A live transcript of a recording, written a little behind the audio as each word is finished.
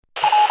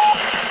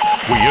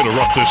We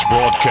interrupt this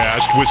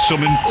broadcast with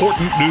some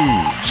important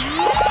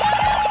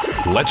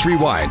news. Let's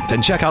rewind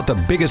and check out the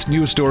biggest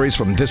news stories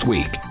from this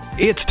week.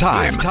 It's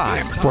time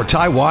for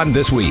Taiwan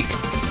This Week.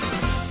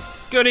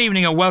 Good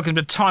evening and welcome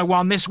to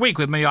Taiwan This Week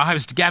with me, your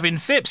host Gavin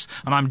Phipps,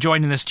 and I'm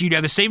joined in the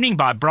studio this evening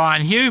by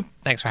Brian Hugh.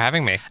 Thanks for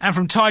having me. And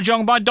from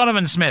Taichung by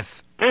Donovan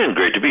Smith.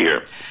 Great to be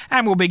here.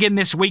 And we'll begin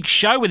this week's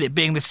show with it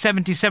being the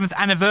 77th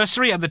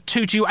anniversary of the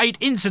 228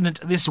 incident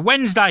this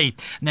Wednesday.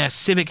 Now,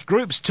 civic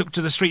groups took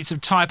to the streets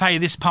of Taipei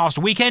this past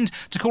weekend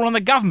to call on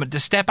the government to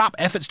step up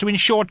efforts to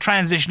ensure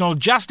transitional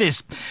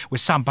justice,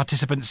 with some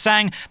participants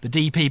saying the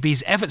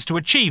DPP's efforts to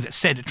achieve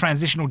said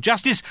transitional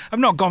justice have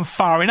not gone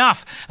far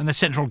enough, and the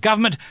central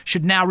government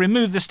should now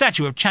remove the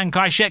statue of Chiang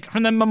Kai-shek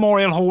from the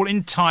Memorial Hall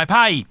in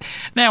Taipei.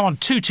 Now, on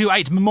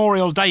 228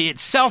 Memorial Day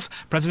itself,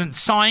 President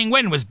Tsai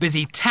Ing-wen was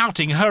busy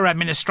touting her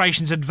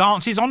administration's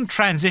advances on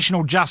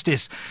transitional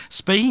justice.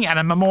 Speaking at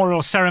a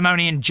memorial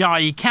ceremony in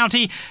Jiayi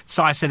County,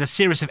 Tsai said a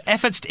series of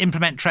efforts to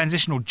implement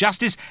transitional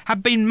justice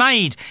have been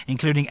made,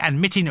 including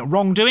admitting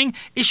wrongdoing,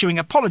 issuing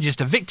apologies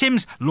to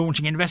victims,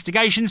 launching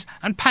investigations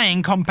and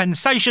paying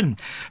compensation.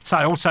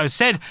 Tsai also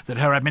said that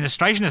her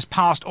administration has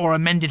passed or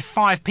amended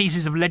 5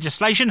 pieces of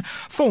legislation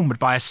formed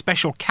by a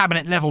special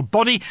cabinet-level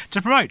body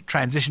to promote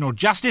transitional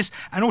justice,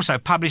 and also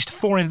published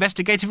 4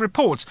 investigative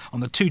reports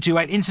on the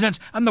 228 incident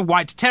and the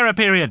White Terror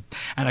period.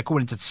 And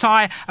according to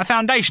Tsai, a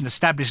foundation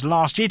established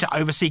last year to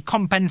oversee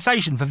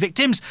compensation for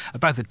victims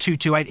of both the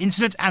 228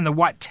 incident and the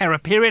White Terror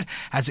period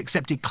has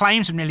accepted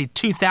claims from nearly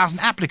 2,000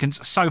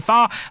 applicants so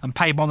far and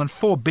paid more than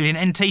 4 billion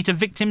NT to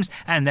victims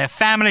and their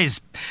families.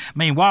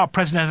 Meanwhile,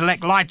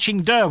 President-elect Lai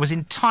Ching-te was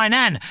in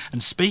Tainan,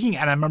 and speaking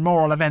at a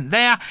memorial event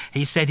there,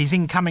 he said his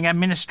incoming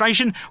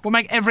administration will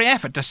make every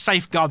effort to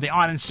safeguard the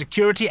island's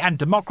security and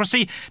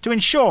democracy to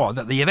ensure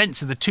that the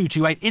events of the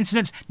 228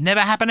 incident never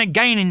happen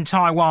again in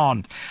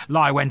Taiwan.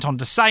 Lai went on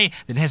to say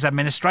that his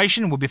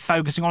administration will be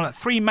focusing on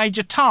 3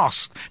 major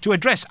tasks to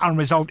address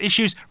unresolved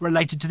issues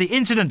related to the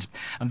incident.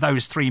 And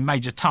those 3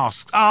 major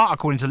tasks are,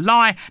 according to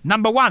Lai,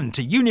 number 1,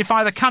 to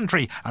unify the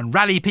country and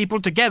rally people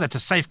together to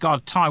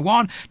safeguard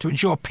Taiwan to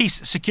ensure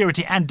peace,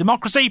 security and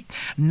democracy.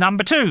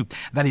 Number 2,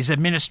 that his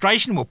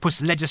administration will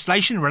push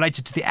legislation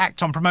related to the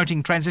Act on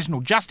Promoting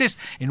Transitional Justice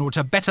in order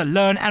to better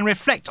learn and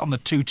reflect on the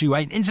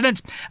 228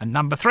 incident. And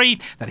number 3,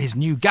 that his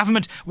new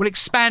government will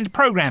expand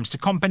programs to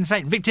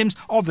compensate victims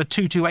of the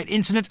 228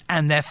 incident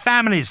and their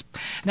families.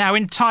 Now,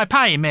 in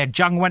Taipei, Mayor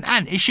Zhang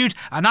Wen-an issued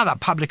another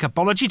public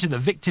apology to the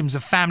victims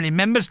of family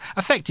members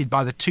affected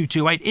by the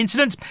 228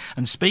 incident,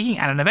 and speaking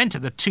at an event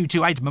at the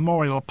 228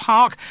 Memorial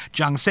Park,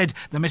 Zhang said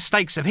the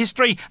mistakes of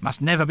history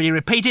must never be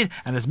repeated,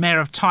 and as Mayor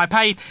of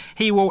Taipei,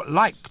 he will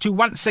like to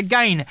once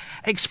again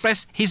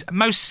express his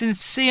most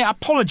sincere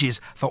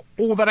apologies for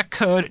all that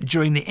occurred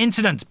during the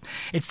incident.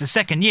 It's the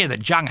second year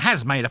that Zhang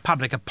has made a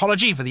public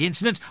apology for the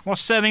incident while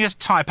serving as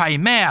Taipei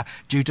Mayor,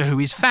 due to who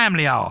his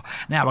family are.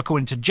 Now,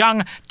 according to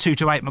Zhang,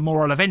 228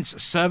 memorial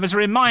events serve as a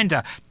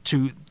reminder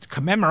to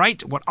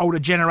commemorate what older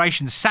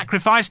generations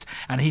sacrificed,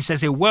 and he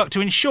says he'll work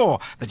to ensure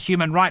that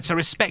human rights are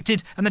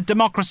respected and that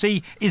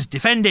democracy is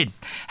defended.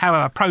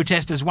 However,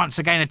 protesters once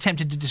again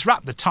attempted to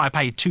disrupt the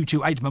Taipei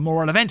 228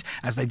 memorial event,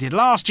 as they did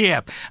last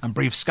year, and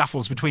brief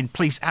scuffles between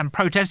police and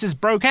protesters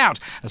broke out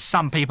as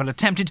some people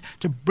attempted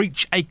to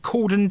breach a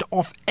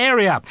cordoned-off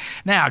area.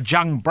 Now,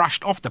 Zhang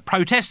brushed off the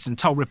protests and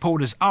told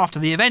reporters after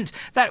the event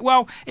that,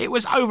 well, it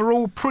was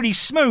overall pretty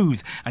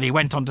smooth, and he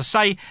went on to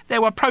say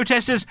there were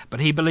protesters, but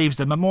he believes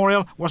the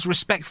memorial was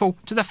respectful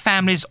to the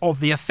families of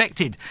the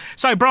affected.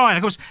 So, Brian,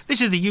 of course, this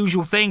is the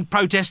usual thing.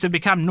 Protests have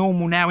become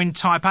normal now in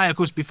Taipei. Of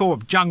course, before,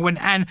 Zhang Wen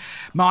and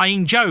Ma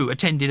Ying-jeou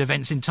attended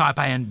events in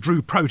Taipei and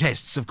drew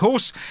protests, of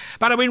course.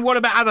 But, I mean, what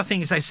about other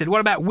things they said? What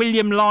about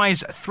William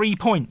Lai's 3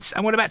 points?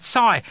 And what about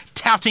Tsai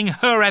touting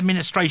her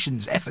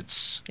administration's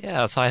efforts?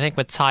 Yeah, so I think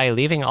with Tsai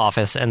leaving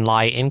office and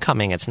Lai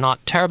incoming, it's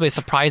not terribly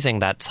surprising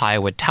that Tsai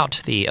would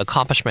tout the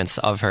accomplishments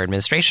of her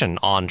administration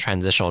on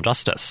transitional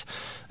justice.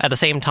 At the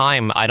same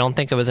time, I don't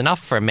think it was enough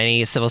for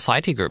many civil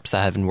society groups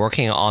that have been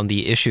working on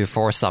the issue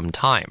for some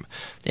time.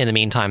 In the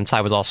meantime,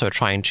 Tsai was also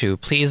trying to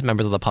please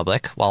members of the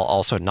public while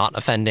also not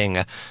offending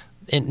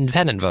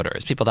independent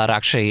voters, people that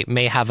actually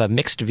may have a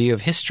mixed view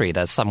of history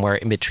that's somewhere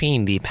in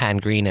between the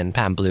pan-green and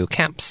pan-blue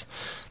camps.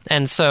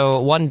 And so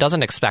one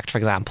doesn't expect, for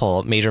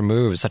example, major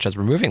moves such as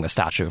removing the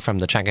statue from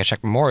the Chiang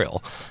Kai-shek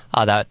Memorial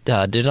that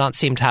did not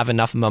seem to have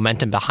enough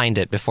momentum behind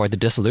it before the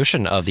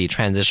dissolution of the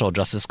Transitional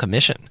Justice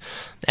Commission.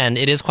 And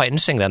it is quite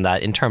interesting then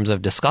that in terms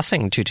of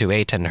discussing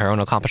 228 and her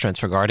own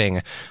accomplishments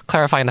regarding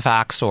clarifying the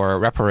facts or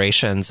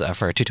reparations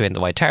for 228 and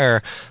the White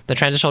Terror, the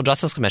Transitional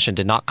Justice Commission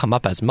did not come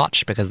up as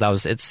much because that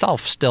was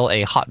itself still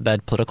a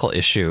hotbed political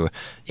issue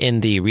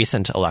in the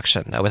recent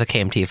election, with the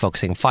KMT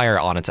focusing fire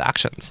on its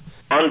actions.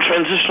 On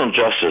transitional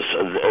justice,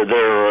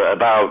 there are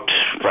about,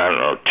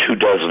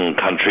 24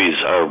 countries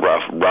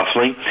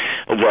roughly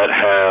that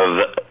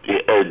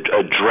have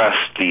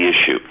addressed the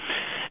issue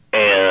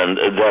and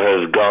that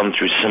have gone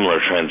through similar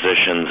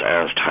transitions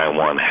as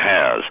Taiwan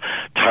has.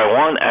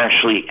 Taiwan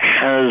actually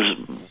has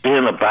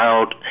been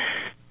about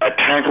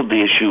tackled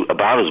the issue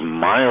about as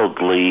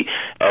mildly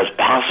as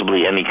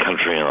possibly any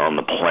country on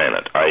the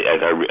planet.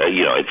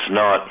 It's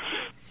not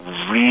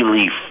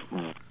really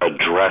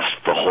addressed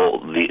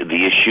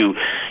the issue.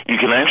 You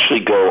can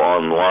actually go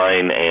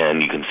online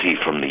and you can see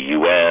from the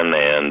UN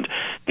and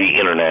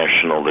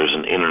there's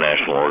an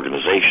international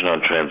organization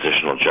on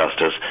transitional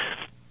justice.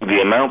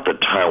 The amount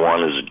that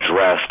Taiwan is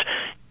addressed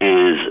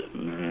is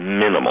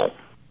minimal.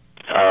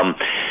 And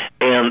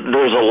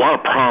there's a lot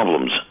of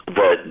problems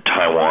that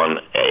Taiwan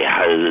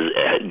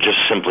just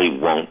simply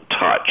won't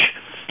touch.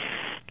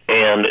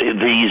 And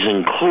these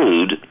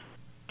include,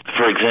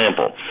 for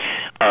example,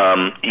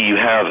 you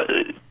have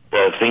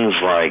things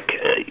like,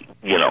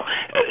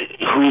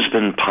 who's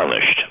been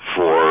punished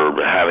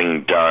for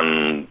having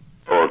done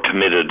or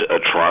committed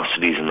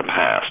atrocities in the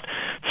past.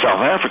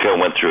 South Africa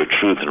went through a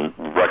truth and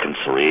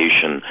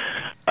reconciliation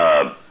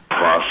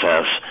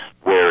process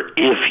where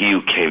if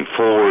you came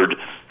forward,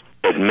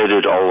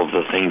 admitted all of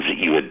the things that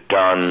you had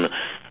done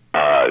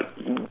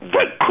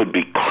that could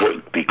be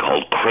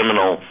called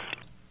criminal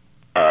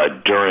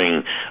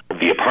during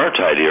the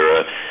apartheid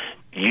era,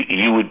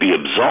 you would be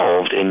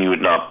absolved and you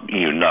would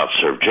not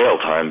serve jail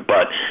time,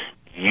 but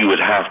you would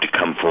have to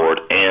come forward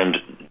and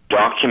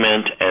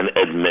document and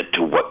admit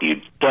to what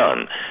you'd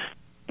done.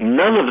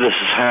 None of this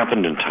has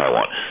happened in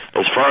Taiwan.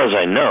 As far as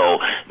I know,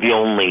 the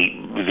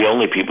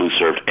only people who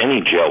served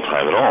any jail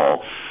time at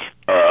all,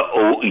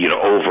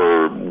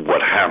 over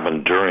what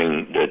happened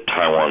during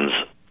Taiwan's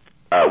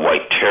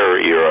White Terror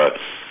era,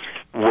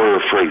 were,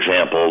 for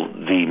example,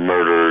 the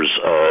murders,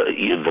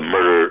 the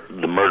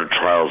murder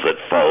trials that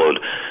followed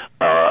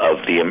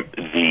of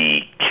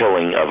the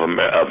killing of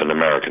an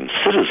American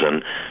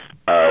citizen.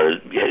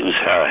 It was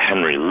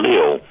Henry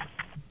Liu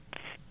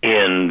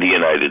in the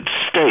United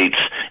States,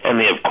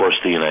 and of course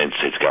the United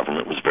States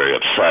government was very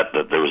upset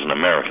that there was an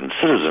American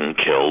citizen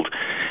killed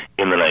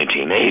in the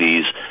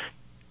 1980s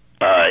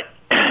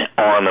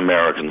on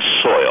American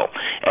soil,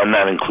 and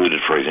that included,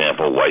 for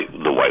example,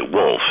 the white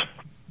wolf.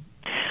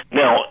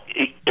 Now,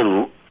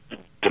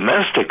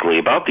 domestically,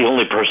 about the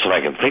only person I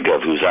can think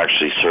of who's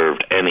actually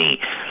served any,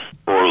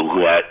 or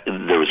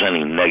there was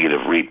any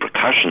negative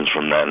repercussions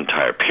from that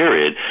entire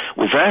period,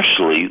 was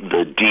actually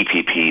the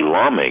DPP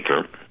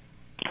lawmaker,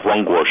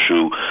 Huang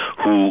Guoshu,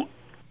 who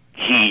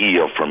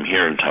from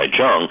here in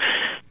Taichung,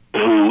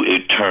 who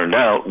it turned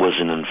out was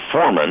an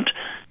informant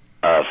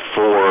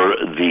for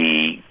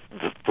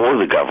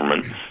the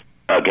government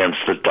against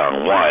the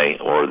Dangwai,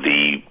 or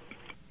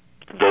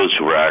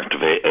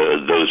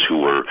those who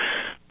were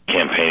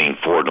campaigning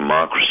for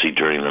democracy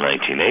during the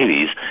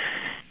 1980s.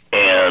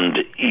 And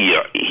he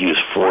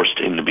was forced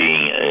into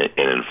being an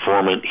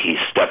informant. He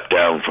stepped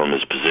down from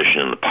his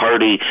position in the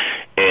party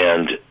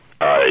and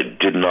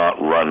did not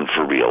run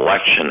for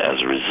re-election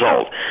as a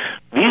result.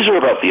 These are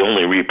about the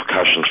only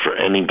repercussions for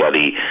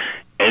anybody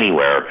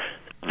anywhere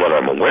that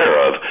I'm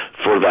aware of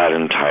for that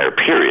entire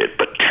period.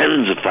 But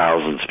tens of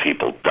thousands of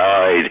people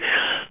died.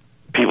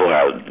 People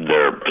had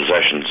their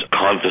possessions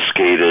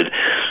confiscated.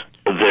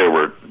 There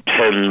were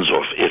tens,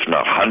 or if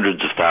not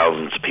hundreds of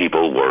thousands of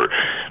people were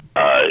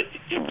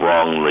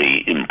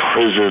wrongly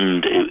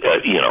imprisoned.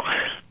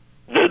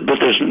 But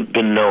there's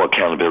been no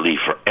accountability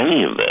for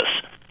any of this.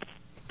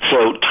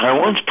 So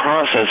Taiwan's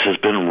process has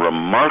been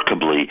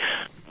remarkably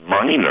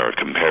minor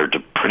compared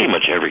to pretty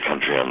much every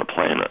country on the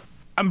planet.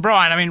 And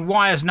Brian,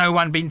 why has no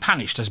one been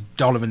punished, as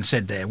Donovan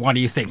said there? Why do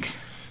you think?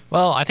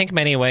 Well, I think in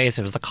many ways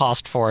it was the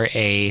cost for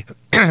a...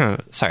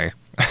 Sorry.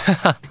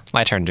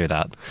 My turn to do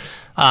that.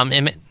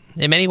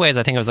 In many ways,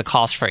 I think it was the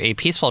cost for a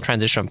peaceful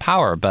transition of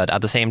power, but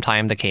at the same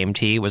time, the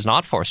KMT was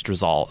not forced to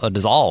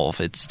dissolve.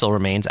 It still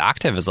remains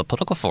active as a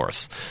political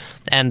force.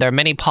 And there are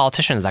many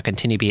politicians that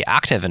continue to be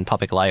active in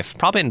public life,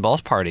 probably in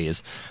both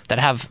parties, that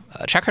have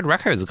checkered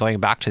records going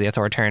back to the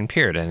authoritarian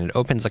period. And it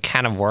opens a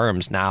can of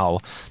worms now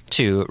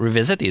to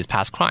revisit these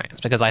past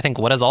crimes. Because I think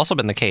what has also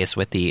been the case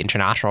with the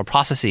international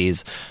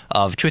processes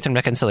of truth and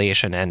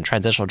reconciliation and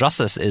transitional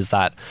justice is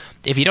that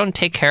if you don't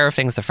take care of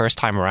things the first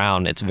time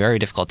around, it's very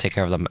difficult to take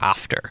care of them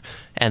after.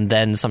 And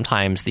then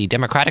sometimes the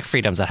democratic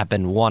freedoms that have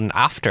been won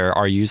after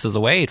are used as a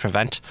way to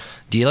prevent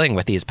dealing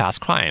with these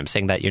past crimes,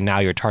 saying that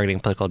you're targeting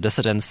political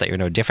dissidents, that you're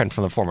no different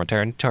from the former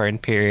authoritarian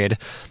period,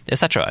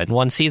 etc. And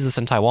one sees this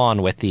in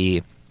Taiwan with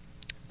the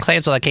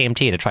claims of the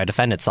KMT to try to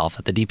defend itself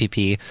that the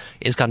DPP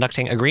is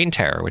conducting a green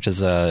terror, which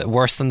is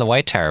worse than the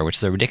white terror, which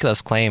is a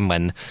ridiculous claim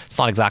when it's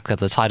not exactly that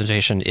the Thai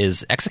administration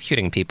is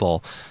executing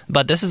people.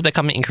 But this is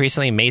becoming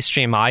increasingly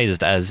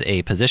mainstreamized as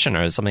a position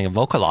or as something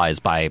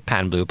vocalized by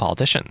pan-blue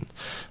politicians.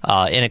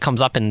 And it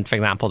comes up in, for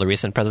example, the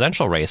recent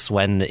presidential race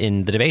when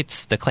in the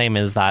debates the claim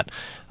is that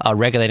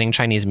regulating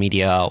Chinese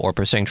media or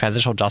pursuing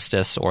transitional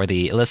justice or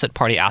the illicit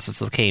party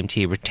assets of the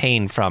KMT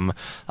retained from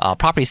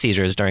property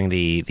seizures during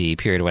the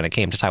period when it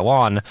came to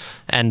Taiwan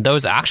and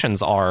those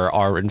actions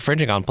are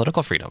infringing on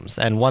political freedoms.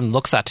 And one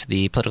looks at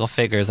the political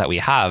figures that we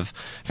have.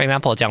 For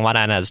example, Jiang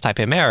Wan'an as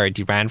Taipei mayor,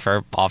 he ran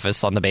for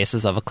office on the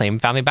basis of a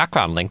claimed family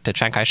background linked to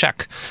Chiang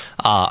Kai-shek.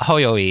 Hou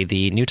You-ui,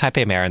 the new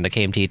Taipei mayor and the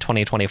KMT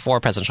 2024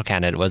 presidential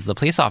candidate, was the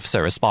police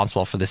officer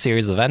responsible for the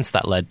series of events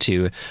that led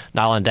to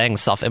Nailan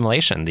Deng's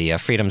self-immolation, the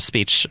freedom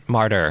speech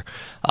martyr,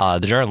 the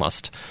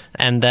journalist.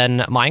 And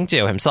then Ma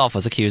Ying-jeou himself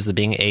was accused of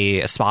being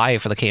a spy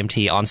for the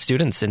KMT on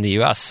students in the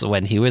U.S.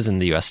 when he was in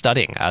the U.S.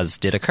 studying, as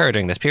did occur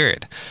during this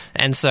period.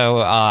 And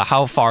so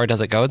how far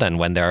does it go then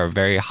when there are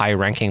very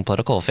high-ranking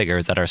political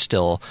figures that are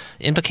still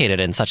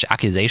implicated in such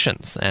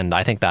accusations? And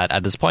I think that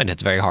at this point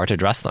it's very hard to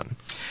address them.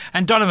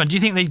 And Donovan, do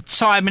you think the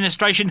Tsai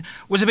administration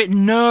was a bit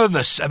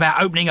nervous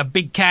about opening a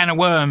big can of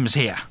worms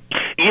here?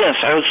 Yes,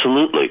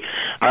 absolutely.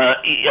 I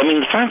mean,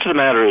 the fact of the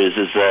matter is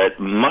that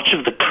much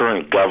of the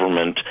current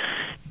government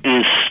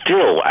is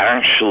still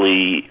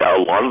actually, a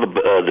lot of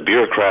the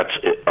bureaucrats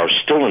are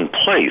still in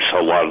place.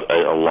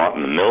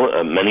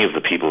 Many of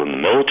the people in the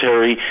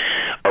military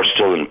are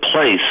still in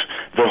place.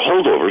 They're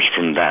holdovers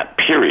from that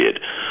period,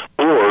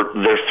 or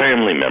their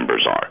family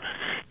members are.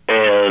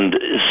 And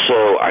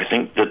so I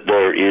think that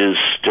there is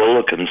still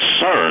a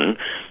concern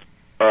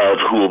of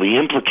who will be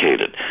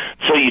implicated.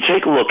 So you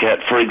take a look at,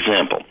 for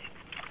example,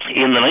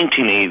 in the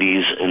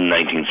 1980s and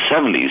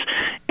 1970s,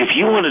 if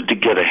you wanted to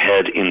get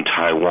ahead in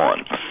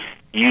Taiwan,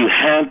 you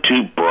had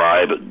to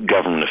bribe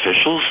government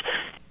officials,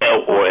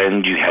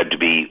 and you had to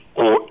be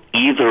or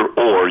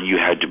you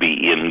had to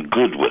be in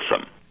good with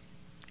them.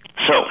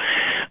 So,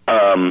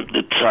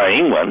 Tsai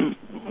Ing-wen,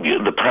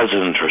 the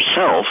president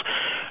herself,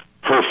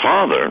 her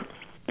father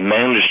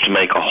managed to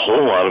make a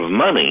whole lot of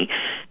money.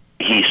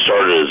 He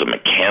started as a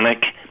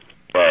mechanic,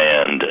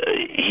 and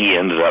he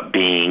ended up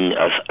being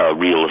a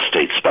real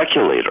estate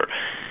speculator.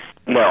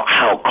 Now,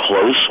 how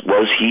close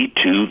was he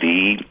to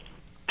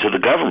the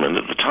government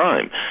at the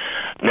time?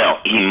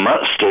 Now, he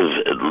must have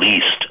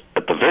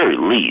at the very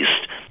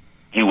least,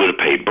 he would have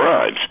paid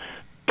bribes,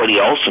 but he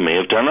also may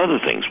have done other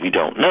things. We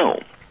don't know.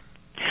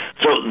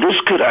 So this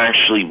could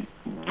actually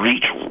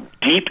reach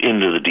deep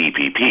into the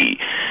DPP.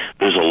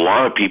 There's a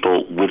lot of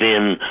people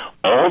within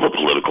all the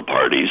political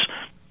parties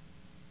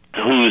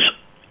whose,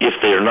 if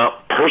they're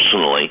not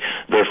personally,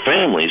 their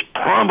families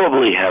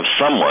probably have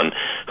someone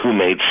who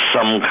made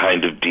some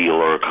kind of deal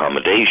or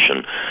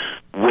accommodation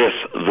with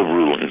the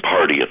ruling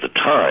party at the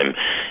time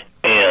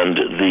and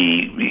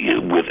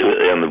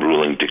the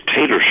ruling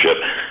dictatorship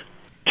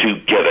to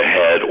get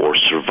ahead or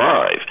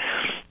survive.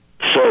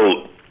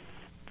 So,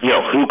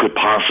 who could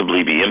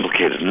possibly be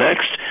implicated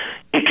next?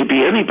 It could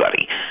be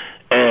anybody.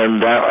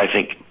 And that, I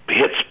think,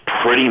 hits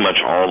pretty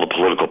much all the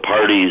political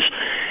parties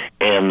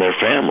and their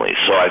families.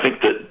 So I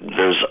think that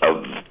there's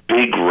a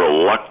big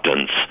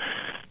reluctance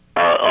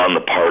on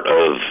the part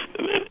of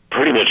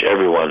pretty much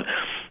everyone,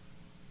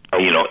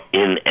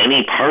 in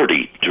any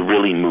party to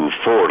really move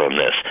forward on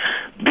this,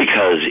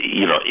 because,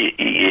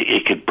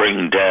 it could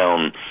bring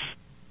down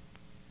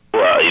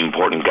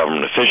important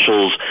government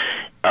officials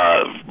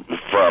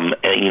from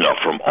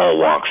all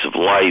walks of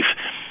life,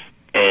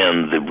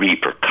 and the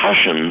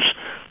repercussions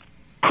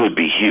could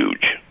be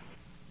huge.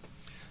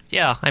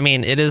 Yeah, I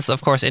mean, it is,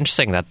 of course,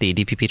 interesting that the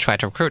DPP tried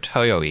to recruit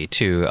Hou You-ui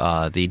to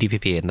the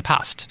DPP in the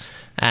past.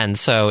 And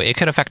so it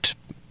could affect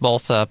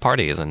both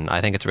parties, and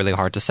I think it's really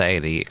hard to say.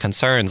 The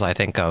concerns, I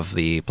think, of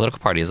the political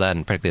parties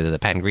then, particularly the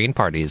pan-green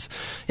parties,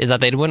 is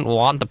that they wouldn't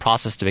want the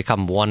process to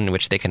become one in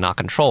which they cannot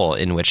control,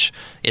 in which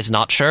it's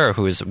not sure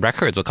whose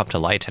records will come to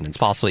light, and it's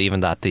possible even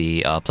that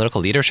the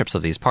political leaderships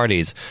of these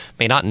parties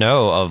may not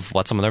know of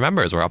what some of their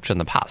members were up to in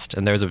the past.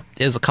 And there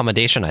is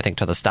accommodation, I think,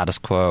 to the status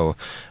quo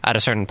at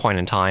a certain point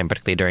in time,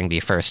 particularly during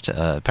the first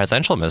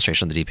presidential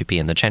administration of the DPP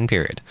in the Chen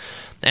period.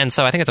 And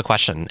so I think it's a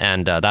question,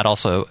 and that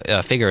also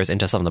figures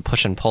into some of the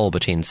push and pull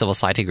between civil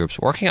society groups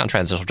working on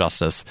transitional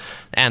justice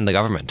and the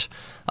government.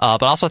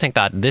 But also I think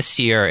that this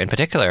year in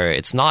particular,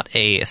 it's not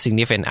a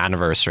significant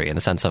anniversary in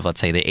the sense of,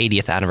 let's say, the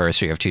 80th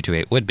anniversary of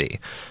 228 would be.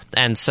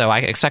 And so I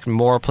expect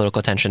more political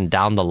attention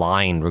down the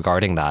line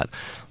regarding that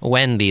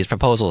when these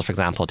proposals, for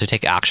example, to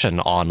take action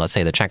on, let's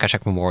say, the Chiang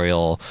Kai-shek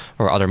Memorial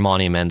or other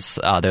monuments,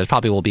 there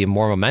probably will be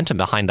more momentum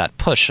behind that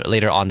push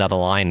later on down the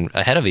line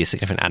ahead of these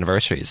significant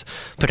anniversaries,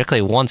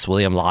 particularly once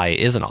William Lai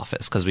is in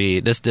office, because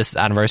this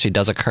anniversary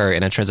does occur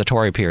in a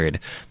transitory period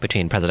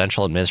between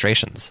presidential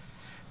administrations.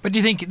 But do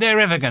you think they're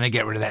ever going to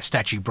get rid of that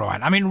statue,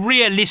 Brian? I mean,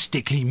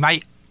 realistically,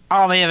 mate,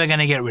 are they ever going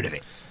to get rid of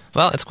it?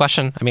 Well, it's a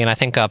question. I mean, I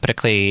think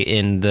particularly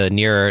in the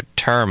near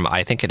term,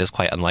 I think it is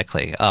quite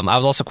unlikely. I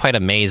was also quite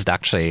amazed,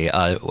 actually,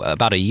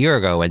 about a year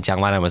ago when Jiang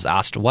Wan'an was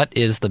asked, what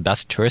is the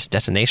best tourist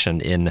destination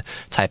in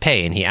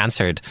Taipei? And he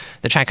answered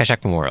the Chiang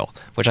Kai-shek Memorial,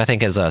 which I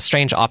think is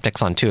strange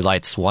optics on two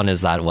lights. One is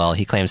that, well,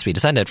 he claims to be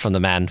descended from the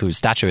man whose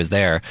statue is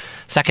there.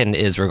 Second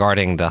is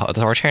regarding the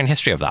authoritarian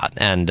history of that.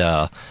 And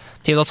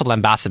He was also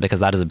lambasted because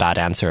that is a bad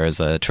answer as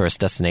a tourist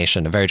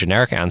destination, a very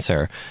generic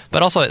answer.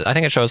 But also, I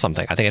think it shows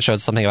something. I think it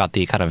shows something about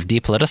the kind of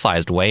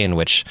depoliticized way in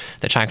which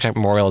the Chiang Kai-shek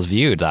Memorial is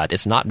viewed, that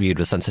it's not viewed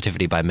with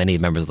sensitivity by many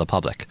members of the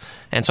public.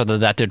 And so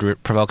that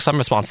did provoke some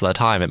response at the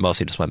time. It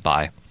mostly just went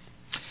by.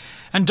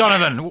 And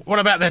Donovan, what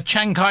about the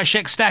Chiang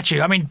Kai-shek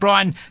statue? I mean,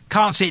 Brian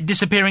can't see it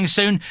disappearing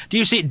soon. Do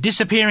you see it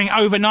disappearing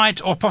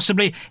overnight, or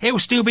possibly it will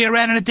still be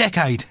around in a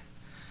decade?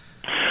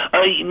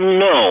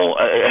 No.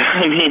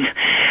 I mean,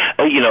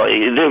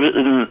 there was,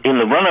 in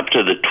the run-up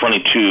to the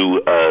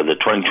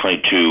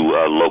 2022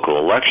 local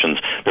elections,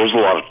 there was a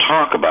lot of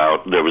talk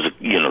about, there was a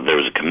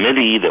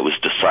committee that was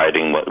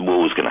deciding what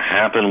was going to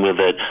happen with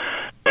it.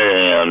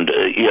 And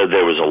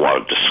there was a lot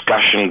of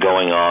discussion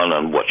going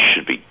on what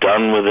should be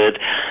done with it,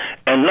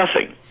 and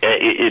nothing.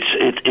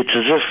 It's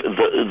as if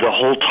the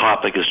whole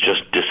topic has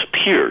just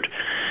disappeared.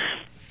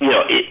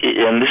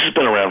 And this has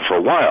been around for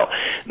a while.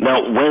 Now,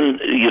 when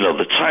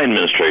the Tsai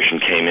administration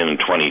came in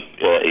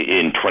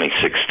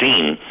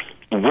 2016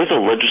 with a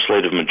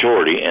legislative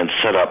majority and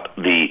set up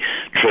the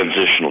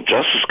Transitional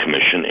Justice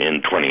Commission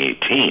in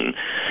 2018,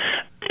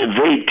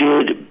 they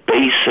did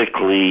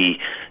basically.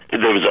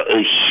 There was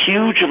a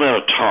huge amount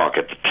of talk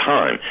at the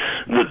time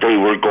that they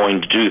were going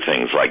to do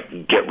things like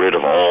get rid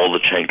of all the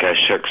Chiang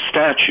Kai-shek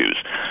statues.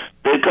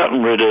 They've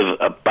gotten rid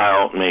of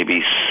about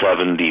maybe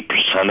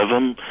 70% of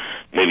them,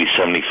 maybe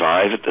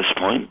 75 at this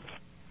point.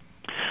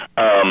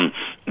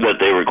 That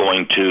they were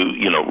going to,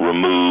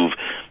 remove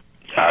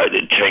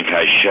Chiang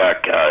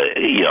Kai-shek,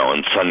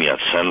 and Sun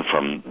Yat-sen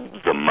from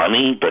the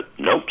money, but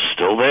nope,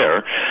 still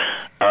there.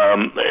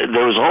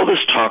 There was all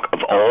this talk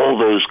of all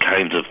those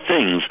kinds of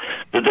things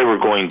that they were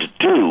going to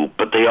do,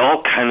 but they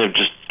all kind of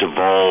just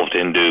devolved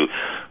into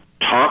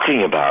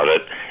talking about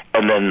it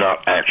and then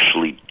not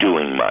actually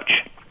doing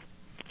much.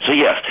 So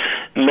yes,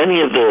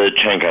 many of the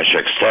Chiang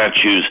Kai-shek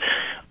statues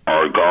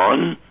are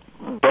gone,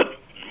 but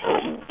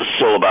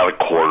still about a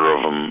quarter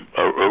of them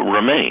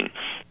remain.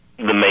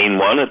 The main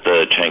one at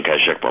the Chiang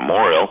Kai-shek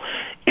Memorial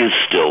is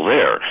still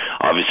there.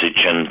 Obviously,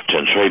 Chen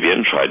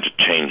Shui-bian tried to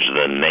change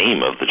the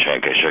name of the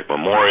Chiang Kai-shek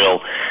Memorial,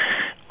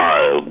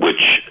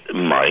 which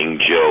Ma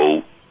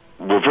Ying-jeou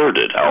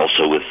reverted,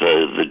 also with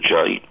the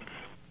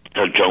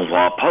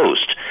Zhonghua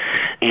Post.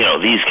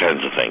 These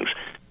kinds of things.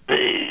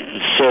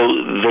 So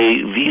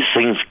these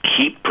things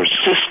keep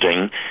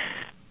persisting,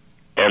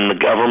 and the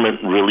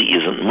government really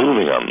isn't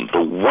moving on them.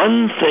 The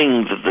one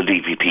thing that the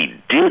DPP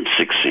did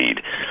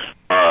succeed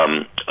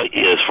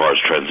as far as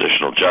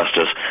transitional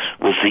justice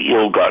was the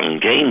Ill-Gotten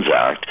Gains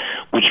Act,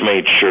 which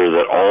made sure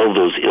that all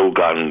those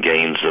ill-gotten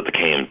gains that the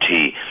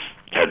KMT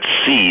had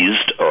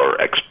seized or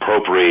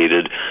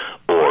expropriated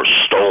or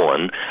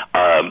stolen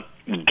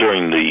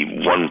during the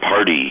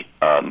one-party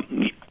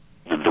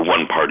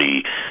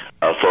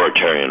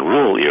authoritarian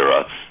rule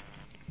era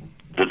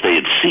that they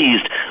had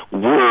seized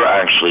were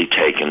actually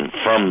taken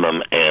from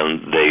them,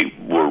 and they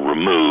were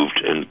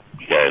removed and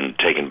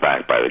taken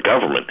back by the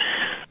government.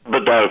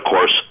 But that, of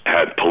course,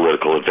 had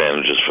political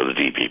advantages for the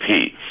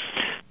DPP.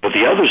 But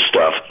the other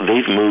stuff,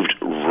 they've moved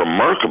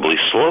remarkably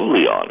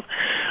slowly on.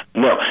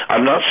 Now,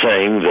 I'm not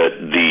saying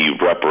that the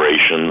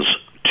reparations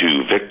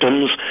to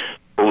victims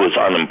was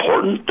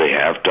unimportant. They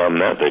have done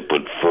that. They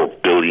put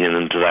 $4 billion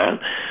into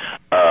that.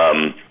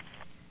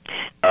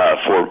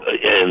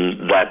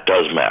 And that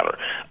does matter.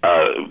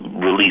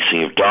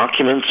 Releasing of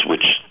documents,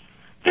 which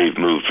they've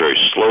moved very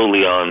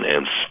slowly on,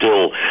 and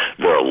still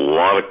there are a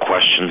lot of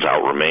questions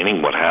out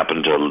remaining. What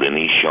happened to Lin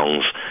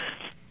Yixiong's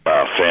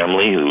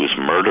family, who was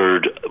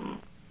murdered?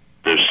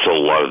 There's still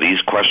a lot of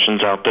these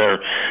questions out there.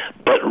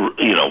 But,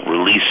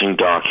 releasing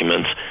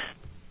documents,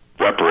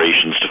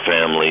 reparations to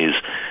families,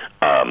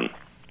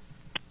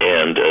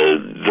 and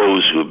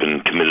those who have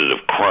been committed of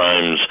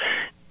crimes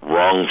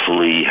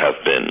wrongfully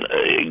have been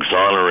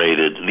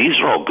exonerated. These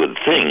are all good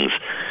things,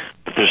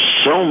 but there's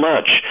so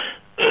much,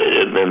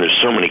 and there's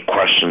so many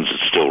questions that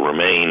still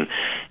remain,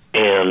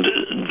 and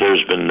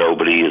there's been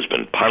nobody who's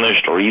been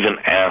punished or even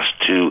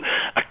asked to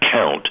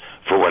account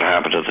for what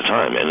happened at the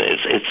time, and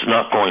it's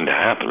not going to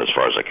happen as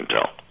far as I can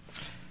tell.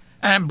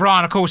 And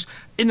Brian, of course,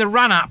 in the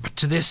run-up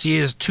to this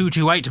year's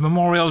 228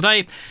 Memorial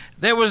Day,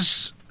 there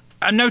was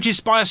a notice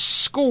by a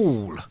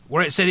school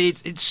where it said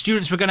its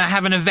students were going to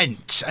have an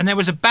event, and there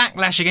was a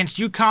backlash against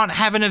you can't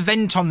have an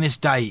event on this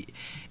day.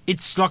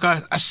 It's like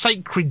a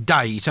sacred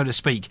day, so to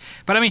speak.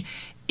 But, I mean,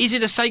 is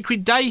it a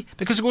sacred day?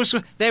 Because, of course,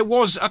 there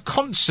was a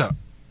concert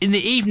in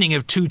the evening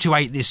of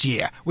 228 this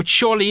year, which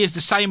surely is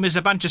the same as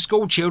a bunch of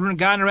school children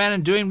going around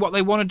and doing what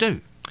they want to do.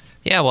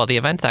 Yeah, well, the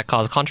event that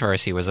caused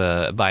controversy was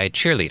by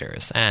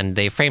cheerleaders, and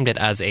they framed it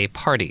as a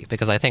party,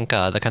 because I think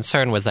the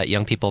concern was that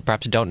young people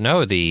perhaps don't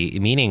know the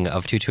meaning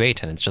of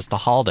 228, and it's just a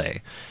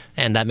holiday.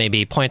 And that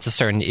maybe points to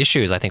certain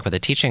issues, I think, with the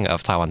teaching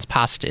of Taiwan's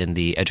past in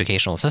the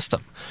educational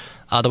system.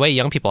 the way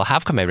young people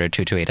have commemorated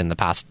 228 in the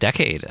past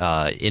decade,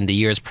 in the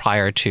years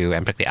prior to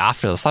and particularly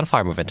after the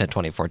Sunflower Movement in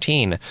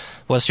 2014,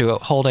 was through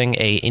holding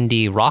a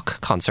indie rock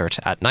concert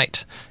at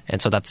night.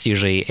 And so that's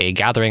usually a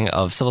gathering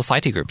of civil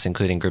society groups,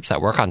 including groups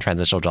that work on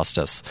transitional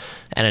justice,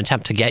 an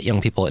attempt to get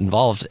young people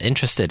involved,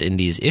 interested in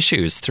these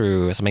issues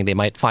through something they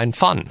might find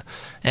fun.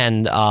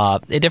 And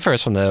it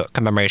differs from the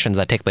commemorations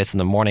that take place in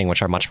the morning,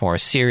 which are much more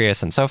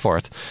serious and so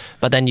forth.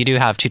 But then you do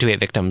have 228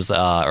 victims,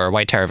 or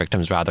white terror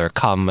victims rather,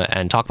 come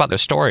and talk about their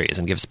stories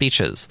and give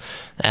speeches.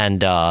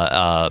 And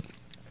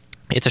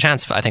it's a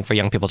chance, I think, for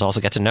young people to also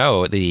get to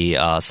know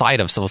the side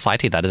of civil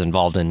society that is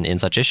involved in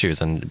such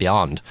issues and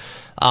beyond.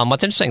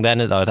 What's interesting then,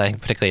 though, I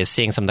think particularly is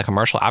seeing some of the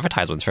commercial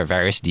advertisements for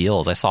various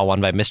deals. I saw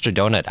one by Mr.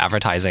 Donut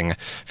advertising,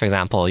 for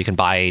example, you can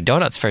buy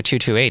donuts for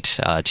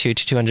 228,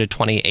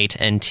 228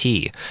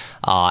 NT.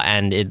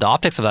 And the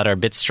optics of that are a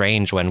bit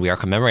strange when we are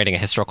commemorating a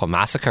historical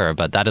massacre,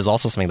 but that is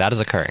also something that is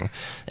occurring.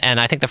 And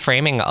I think the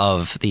framing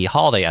of the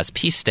holiday as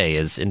Peace Day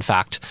is, in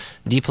fact,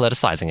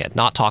 depoliticizing it,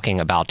 not talking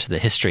about the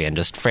history and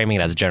just framing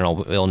it as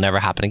general, it will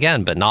never happen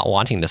again, but not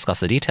wanting to discuss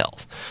the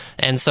details.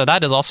 And so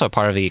that is also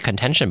part of the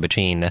contention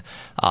between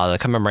the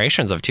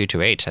commemorations of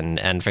 228.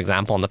 And for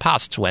example, in the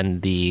past, when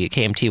the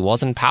KMT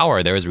was in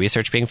power, there was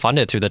research being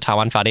funded through the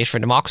Taiwan Foundation for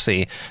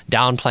Democracy,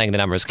 downplaying the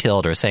numbers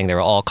killed or saying they were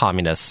all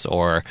communists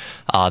or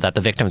that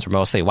the victims were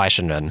mostly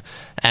Weishenren.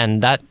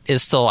 And that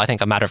is still, I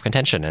think, a matter of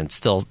contention, and it's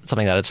still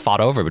something that is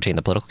fought over between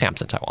the political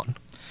camps in Taiwan.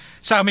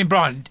 So, I mean,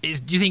 Brian, do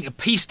you think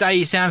Peace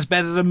Day sounds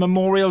better than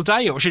Memorial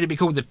Day, or should it be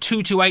called the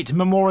 228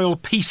 Memorial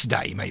Peace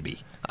Day,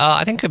 maybe?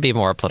 I think it could be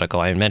more political.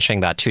 I'm mentioning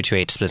that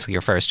 228 specifically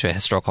refers to a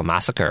historical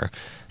massacre.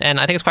 And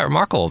I think it's quite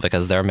remarkable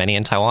because there are many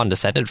in Taiwan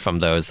descended from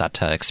those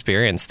that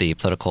experienced the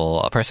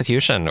political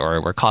persecution or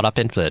were caught up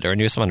into it or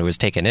knew someone who was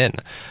taken in.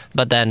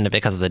 But then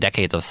because of the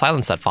decades of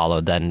silence that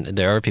followed, then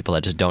there are people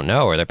that just don't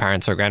know, or their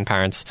parents or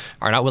grandparents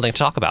are not willing to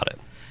talk about it.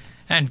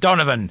 And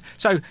Donovan,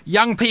 so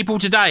young people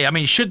today, I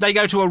mean, should they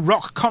go to a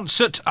rock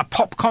concert, a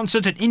pop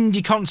concert, an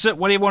indie concert,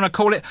 whatever you want to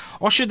call it,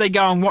 or should they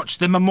go and watch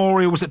the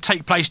memorials that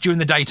take place during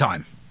the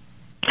daytime?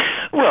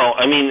 Well,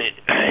 I mean,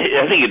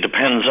 I think it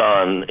depends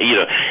on,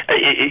 the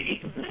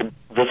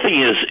thing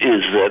is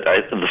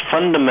that the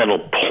fundamental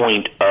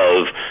point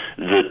of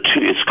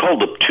it's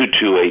called the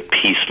 228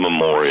 Peace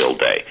Memorial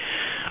Day.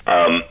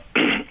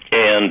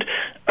 And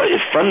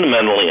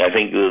fundamentally, I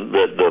think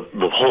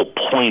the whole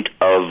point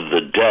of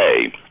the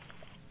day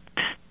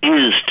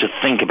is to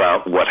think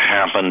about what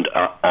happened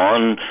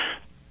on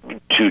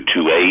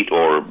 228,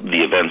 or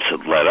the events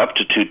that led up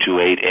to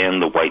 228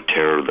 and the White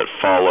Terror that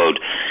followed,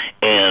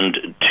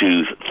 and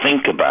to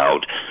think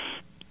about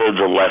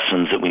the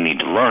lessons that we need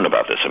to learn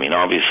about this. I mean,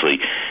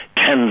 obviously,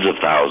 tens of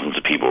thousands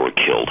of people were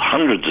killed,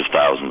 hundreds of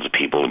thousands of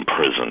people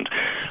imprisoned,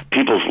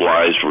 people's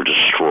lives were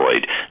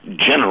destroyed.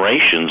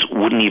 Generations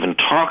wouldn't even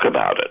talk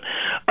about it.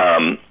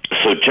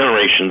 So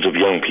generations of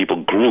young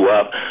people grew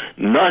up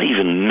not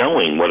even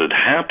knowing what had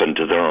happened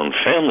to their own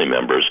family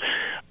members,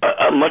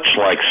 much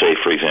like, say,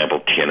 for example,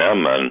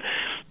 Tiananmen.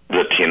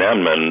 The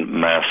Tiananmen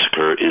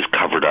massacre is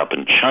covered up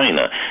in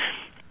China.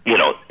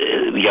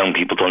 Young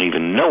people don't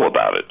even know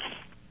about it.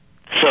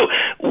 So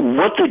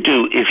what they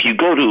do, if you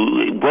go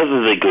to,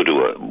 whether they go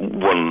to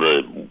one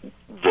of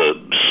the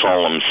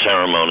solemn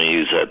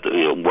ceremonies at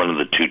one of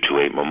the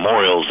 228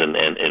 memorials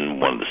in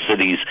one of the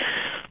cities,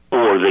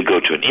 or they go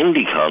to an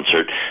indie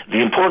concert, the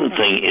important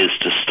thing is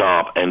to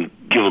stop and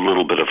give a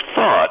little bit of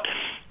thought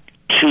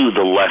to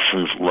the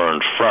lessons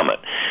learned from it.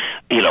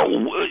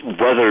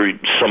 Whether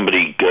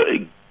somebody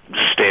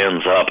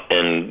stands up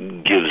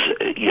and gives,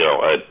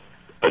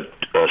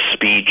 a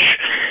speech,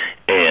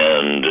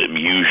 and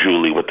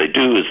usually what they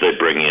do is they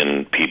bring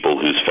in people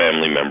whose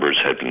family members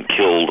had been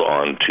killed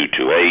on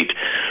 228,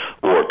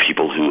 or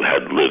people who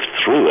had lived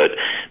through it.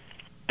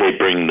 They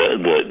bring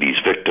these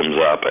victims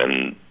up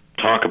and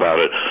talk about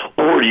it.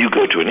 Or you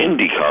go to an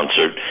indie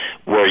concert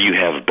where you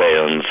have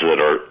bands that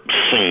are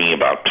singing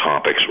about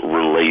topics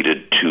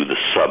related to the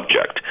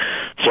subject.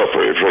 So,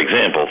 for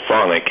example,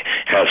 Phonic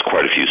has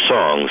quite a few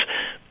songs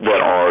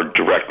that are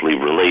directly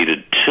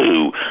related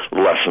to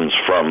lessons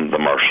from the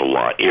martial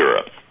law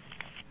era.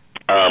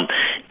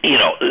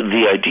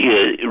 The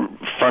idea,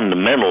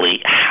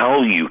 fundamentally,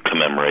 how you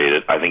commemorate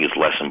it, I think is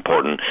less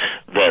important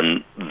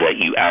than that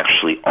you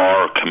actually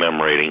are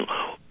commemorating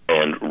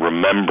and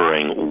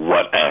remembering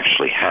what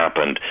actually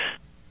happened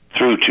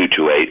through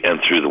 228 and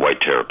through the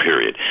White Terror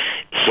period.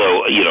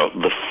 So,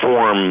 the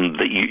form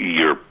that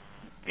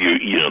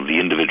the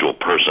individual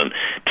person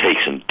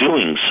takes in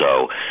doing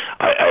so,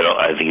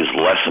 I think is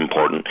less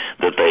important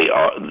that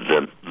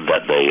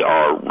they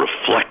are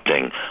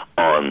reflecting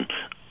on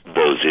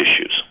those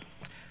issues.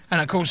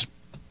 And of course,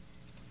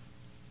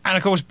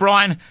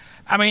 Brian,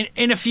 I mean,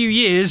 in a few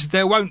years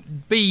there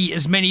won't be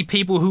as many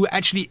people who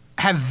actually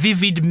have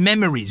vivid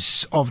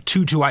memories of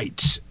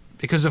 228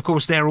 because, of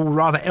course, they're all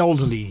rather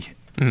elderly.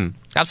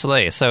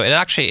 Absolutely. So it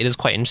is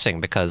quite interesting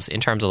because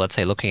in terms of, let's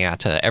say, looking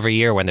at every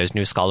year when there's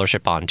new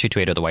scholarship on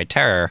 228 or the White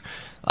Terror,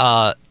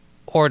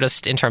 or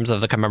just in terms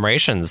of the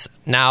commemorations,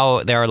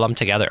 now they are lumped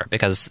together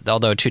because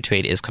although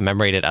 228 is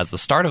commemorated as the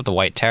start of the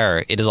White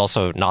Terror, it is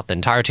also not the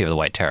entirety of the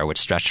White Terror, which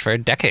stretched for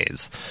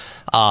decades.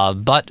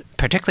 But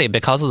particularly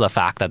because of the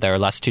fact that there are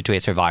less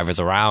 228 survivors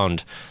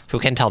around who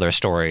can tell their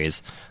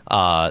stories,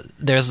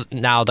 there's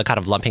now the kind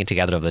of lumping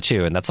together of the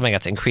two, and that's something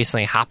that's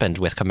increasingly happened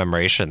with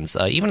commemorations,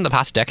 even in the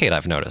past decade,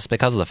 I've noticed,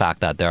 because of the fact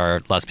that there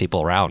are less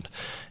people around.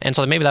 And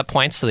so maybe that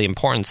points to the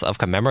importance of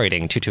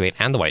commemorating 228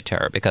 and the White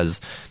Terror,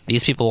 because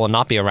these people will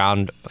not be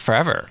around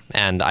forever.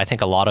 And I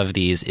think a lot of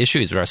these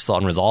issues that are still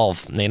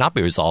unresolved may not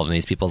be resolved in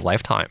these people's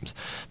lifetimes.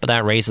 But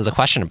that raises the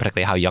question,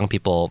 particularly how young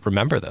people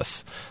remember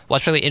this.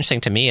 What's really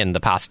interesting to me in the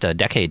past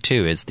decade,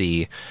 too, is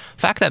the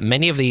fact that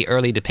many of the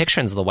early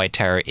depictions of the White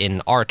Terror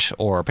in art,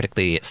 or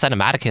particularly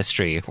cinematic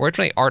history, were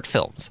originally art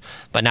films.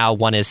 But now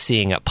one is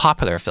seeing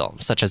popular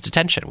films, such as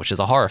Detention, which is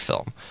a horror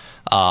film.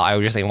 I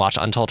recently watched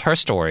Untold Her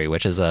Story,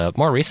 which is a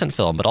more recent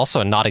film, but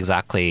also not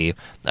exactly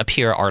a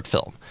pure art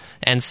film.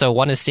 And so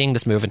one is seeing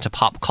this move into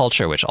pop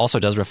culture, which also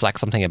does reflect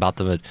something about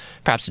the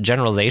perhaps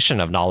generalization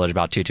of knowledge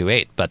about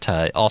 228, but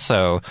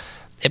also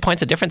it points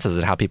to differences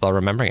in how people are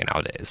remembering it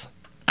nowadays.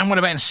 And what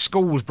about in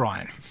schools,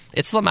 Brian?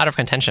 It's still a matter of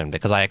contention,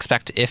 because I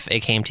expect if a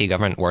KMT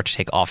government were to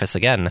take office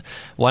again,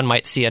 one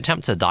might see an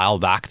attempt to dial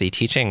back the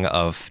teaching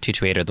of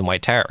 228 or the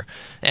White Terror.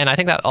 And I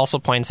think that also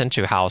points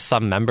into how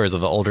some members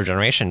of the older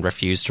generation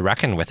refuse to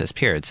reckon with this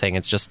period, saying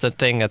it's just a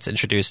thing that's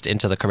introduced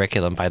into the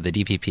curriculum by the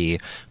DPP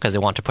because they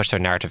want to push their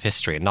narrative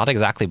history, not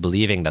exactly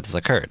believing that this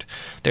occurred.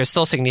 There's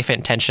still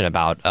significant tension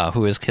about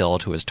who was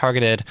killed, who was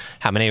targeted,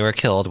 how many were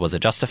killed, was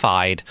it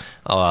justified,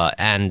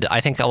 and I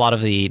think a lot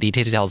of the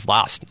details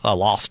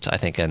lost, I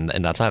think, in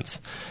that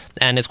sense.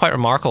 And it's quite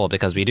remarkable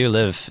because we do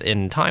live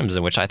in times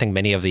in which I think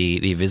many of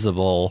the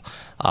visible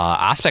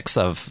aspects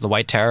of the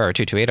White Terror or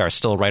 228 are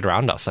still right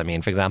around us. I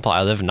mean, for example,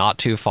 I live not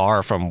too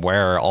far from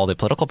where all the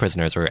political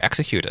prisoners were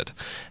executed,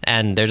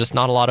 and there's just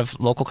not a lot of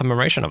local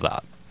commemoration of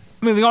that.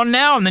 Moving on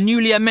now, and the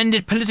newly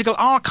amended Political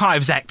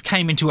Archives Act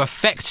came into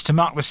effect to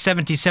mark the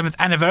 77th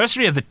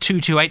anniversary of the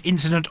 228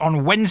 incident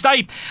on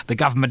Wednesday. The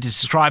government is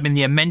describing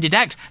the amended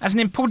act as an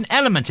important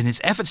element in its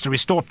efforts to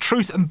restore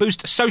truth and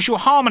boost social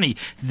harmony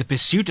through the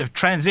pursuit of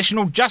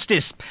transitional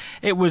justice.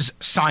 It was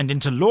signed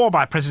into law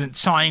by President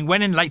Tsai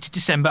Ing-wen in late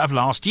December of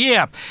last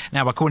year.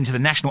 Now, according to the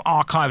National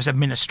Archives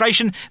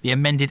Administration, the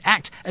amended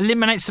act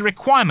eliminates the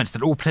requirement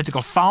that all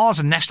political files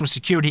and national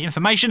security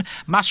information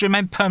must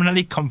remain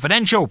permanently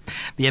confidential.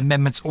 The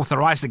amendments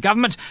authorise the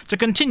government to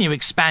continue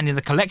expanding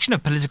the collection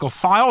of political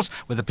files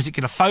with a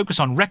particular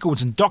focus on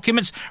records and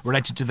documents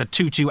related to the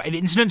 228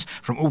 incident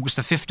from August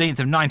the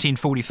 15th of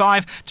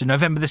 1945 to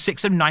November the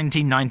 6th of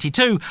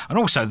 1992, and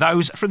also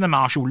those from the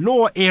martial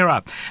law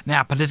era.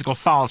 Now, political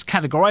files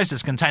categorised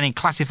as containing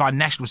classified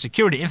national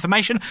security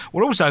information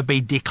will also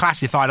be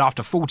declassified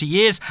after 40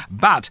 years,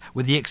 but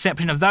with the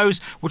exception of those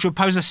which would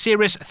pose a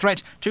serious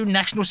threat to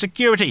national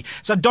security.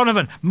 So,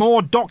 Donovan,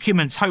 more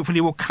documents hopefully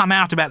will come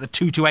out about the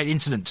 228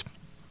 incident.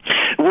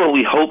 Well,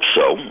 we hope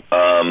so.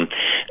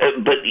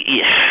 But,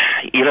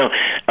 you know,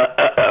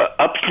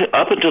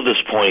 up until this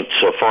point,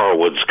 so far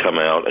what's come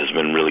out has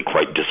been really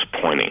quite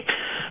disappointing.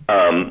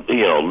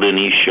 You know, Lin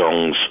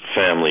Yixiong's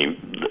family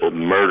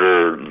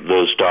murder,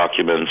 those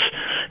documents,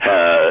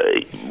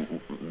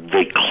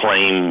 they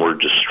claim were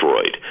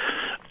destroyed.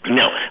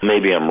 Now,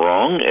 maybe I'm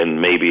wrong,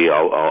 and maybe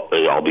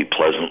I'll be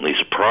pleasantly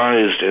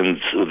surprised, and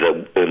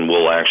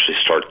we'll actually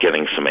start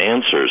getting some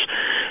answers,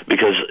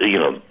 because you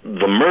know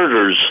the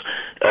murders,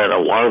 and a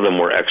lot of them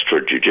were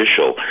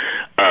extrajudicial,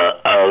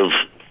 of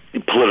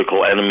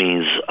political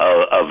enemies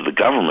of the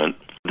government.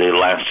 They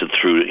lasted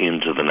through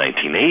into the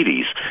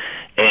 1980s,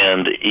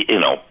 and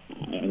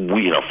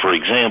for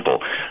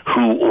example,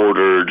 who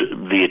ordered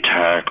the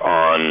attack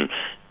on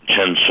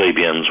Chen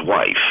Shui-bian's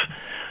wife?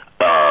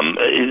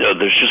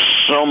 There's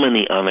just so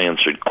many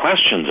unanswered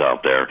questions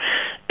out there,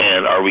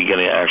 and are we going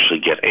to actually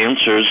get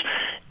answers?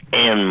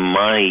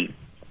 And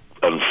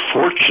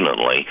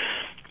unfortunately,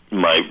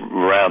 my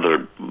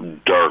rather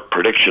dark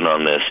prediction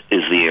on this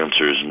is the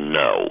answer is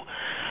no.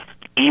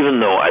 Even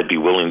though I'd be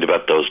willing to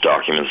bet those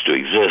documents do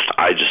exist,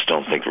 I just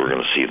don't think we're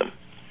going to see them.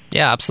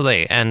 Yeah,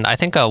 absolutely. And I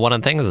think one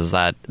of the things is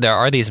that there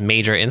are these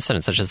major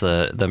incidents, such as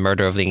the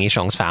murder of Lin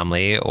Yixiong's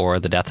family or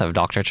the death of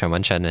Dr. Chen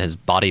Wenchen and his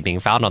body being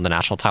found on the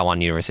National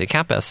Taiwan University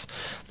campus.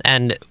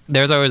 And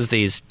there's always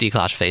these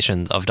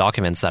declassifications of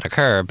documents that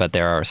occur, but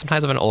there are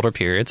sometimes of an older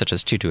period, such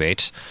as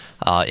 228,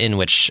 in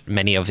which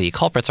many of the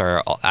culprits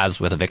are,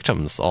 as with the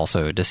victims,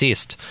 also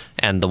deceased.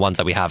 And the ones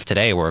that we have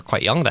today were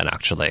quite young then,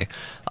 actually.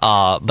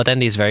 But then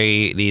these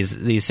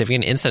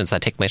significant incidents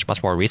that take place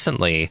much more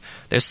recently,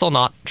 there's still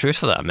not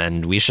truth to them,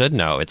 and we should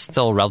know it's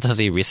still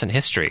relatively recent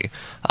history.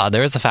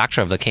 There is a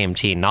factor of the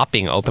KMT not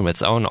being open with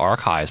its own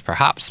archives,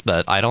 perhaps,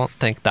 but I don't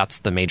think that's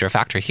the major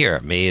factor here.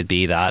 May it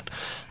be that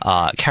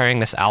carrying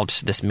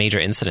this major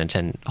incident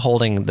and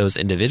holding those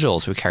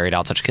individuals who carried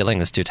out such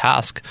killings to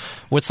task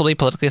would still be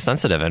politically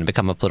sensitive and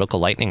become a political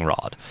lightning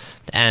rod.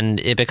 And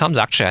it becomes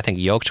actually, I think,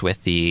 yoked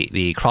with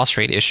the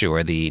cross-strait issue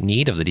or the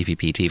need of the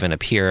DPP to even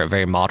appear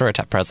very moderate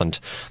at present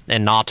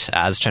and not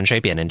as Chen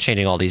Shui-bian and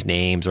changing all these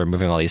names or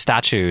moving all these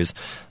statues.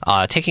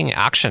 Taking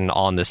action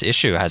on this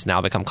issue has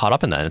now become caught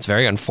up in that. And it's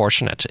very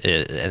unfortunate.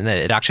 And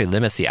it actually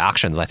limits the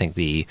actions I think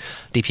the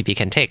DPP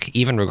can take,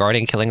 even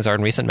regarding killings are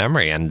in recent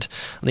memory. And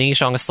Li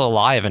Yixiong is still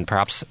alive, and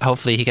perhaps,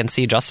 hopefully, he can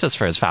see justice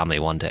for his family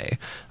one day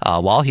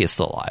while he is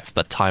still alive.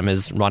 But time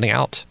is running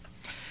out.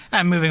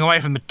 And moving away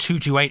from the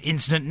 228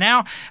 incident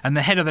now, and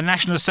the head of the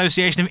National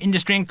Association of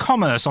Industry and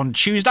Commerce on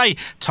Tuesday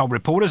told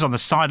reporters on the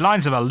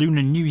sidelines of a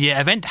Lunar New Year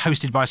event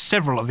hosted by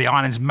several of the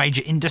island's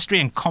major industry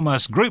and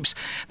commerce groups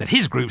that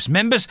his group's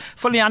members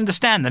fully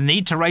understand the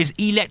need to raise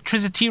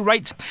electricity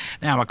rates.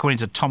 Now, according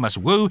to Thomas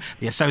Wu,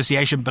 the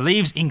association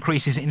believes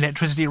increases in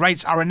electricity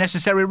rates are a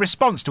necessary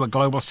response to a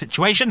global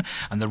situation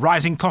and the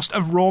rising cost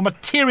of raw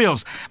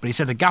materials. But he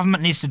said the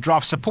government needs to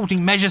draft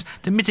supporting measures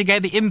to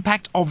mitigate the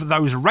impact of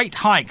those rate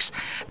hikes.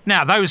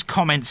 Now, those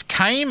comments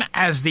came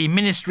as the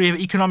Ministry of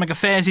Economic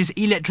Affairs'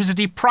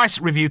 Electricity Price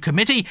Review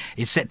Committee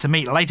is set to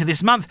meet later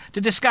this month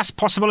to discuss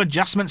possible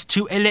adjustments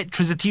to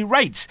electricity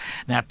rates.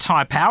 Now,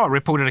 Taipower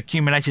reported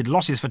accumulated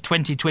losses for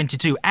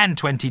 2022 and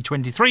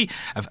 2023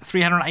 of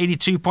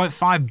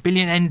 382.5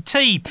 billion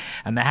NT,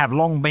 and there have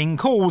long been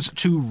calls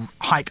to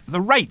hike the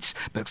rates,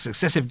 but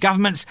successive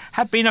governments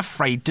have been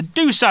afraid to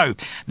do so.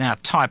 Now,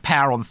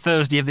 Taipower on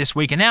Thursday of this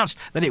week announced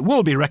that it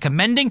will be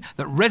recommending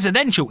that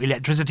residential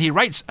electricity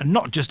rates, and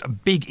not just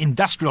big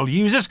industrial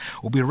users,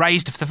 will be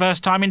raised for the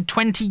first time in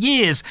 20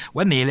 years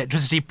when the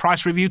Electricity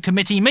Price Review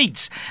Committee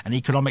meets. And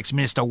Economics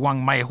Minister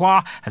Wang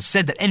Meihua has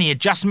said that any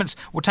adjustments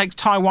will take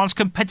Taiwan's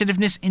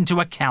competitiveness into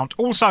account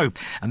also.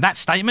 And that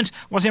statement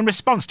was in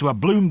response to a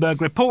Bloomberg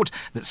report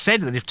that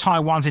said that if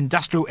Taiwan's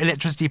industrial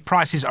electricity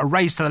prices are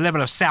raised to the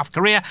level of South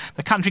Korea,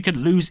 the country could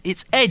lose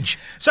its edge.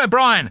 So,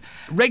 Brian,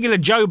 regular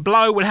Joe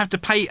Blow will have to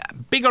pay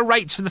bigger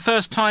rates for the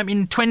first time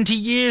in 20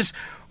 years,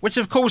 which,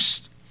 of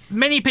course,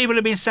 many people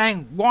have been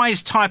saying, why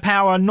is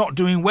Taipower not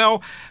doing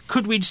well?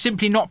 Could we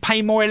simply not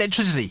pay more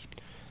electricity?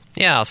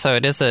 Yeah, so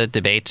it is a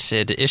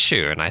debated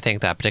issue, and I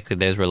think that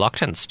particularly there's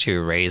reluctance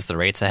to raise the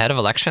rates ahead of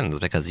elections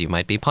because you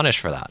might be punished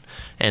for that.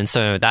 And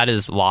so that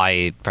is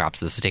why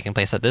perhaps this is taking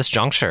place at this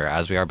juncture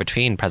as we are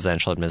between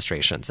presidential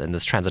administrations in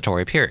this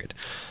transitory period.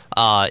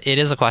 It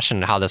is a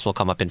question how this will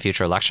come up in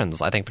future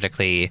elections. I think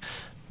particularly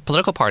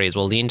political parties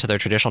will lean to their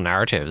traditional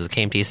narratives,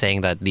 KMT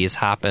saying that these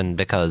happen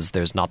because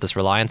there's not this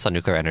reliance on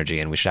nuclear energy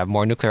and we should have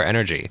more nuclear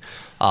energy,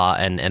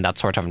 and that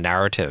sort of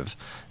narrative.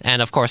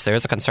 And of course, there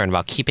is a concern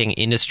about keeping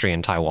industry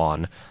in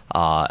Taiwan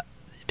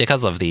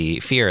because of the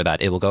fear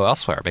that it will go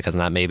elsewhere, because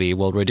that maybe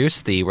will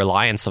reduce the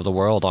reliance of the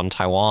world on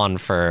Taiwan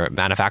for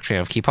manufacturing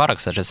of key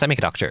products such as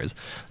semiconductors.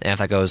 And if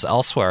that goes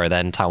elsewhere,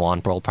 then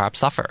Taiwan will perhaps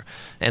suffer.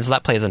 And so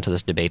that plays into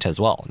this debate as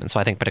well. And so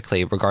I think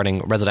particularly regarding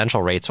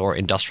residential rates or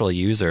industrial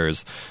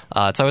users,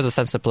 it's always a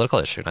sensitive political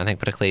issue. And I think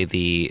particularly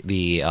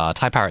the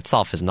Taipower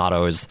itself is not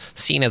always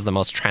seen as the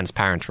most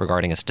transparent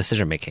regarding its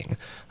decision-making.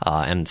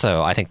 And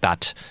so I think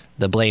that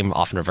the blame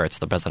often reverts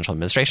to the presidential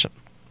administration.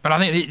 But I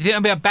think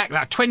there'll be a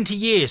backlash. 20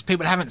 years,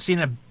 people haven't seen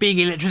a big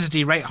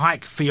electricity rate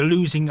hike for your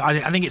losing.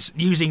 I think it's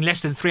using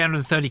less than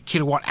 330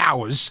 kilowatt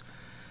hours.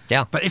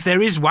 Yeah. But if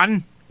there is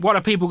one, what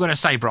are people going to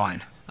say,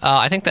 Brian?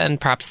 I think then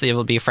perhaps it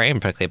will be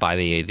framed, particularly by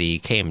the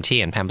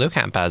KMT and Pan Blue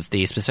Camp, as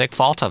the specific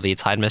fault of the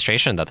Tsai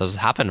administration that this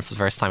happened for the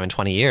first time in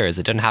 20 years.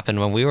 It didn't happen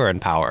when we were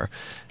in power.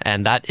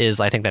 And that is,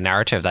 I think, the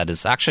narrative that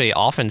is actually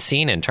often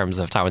seen in terms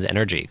of Taiwan's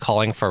energy,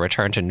 calling for a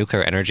return to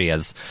nuclear energy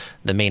as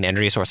the main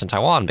energy source in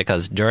Taiwan,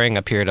 because during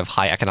a period of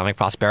high economic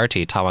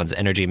prosperity, Taiwan's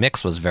energy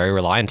mix was very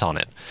reliant on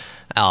it.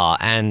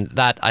 And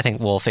that, I think,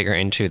 will figure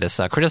into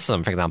this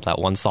criticism, for example, that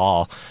one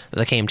saw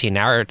the KMT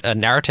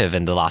narrative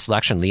in the last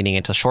election leaning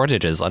into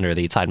shortages under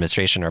the Tsai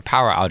administration or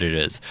power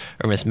outages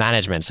or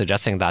mismanagement,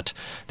 suggesting that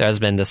there has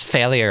been this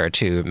failure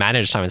to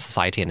manage Taiwan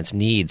society and its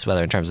needs,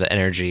 whether in terms of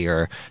energy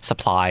or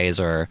supplies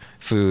or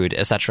food,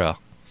 etc.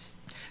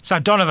 So,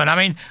 Donovan, I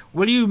mean,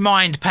 will you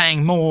mind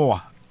paying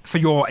more for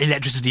your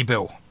electricity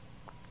bill?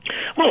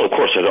 Well, of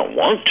course, I don't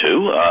want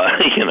to.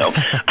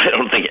 I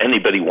don't think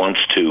anybody wants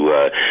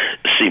to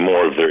see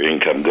more of their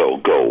income go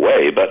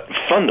away. But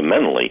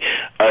fundamentally,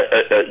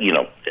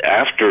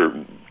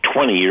 after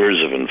 20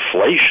 years of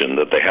inflation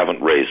that they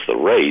haven't raised the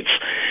rates,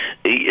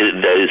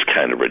 that is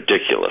kind of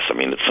ridiculous. I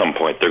mean, at some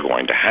point they're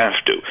going to have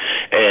to.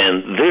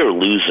 And they're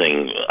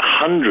losing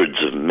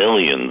hundreds of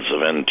millions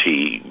of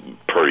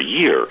NT per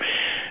year,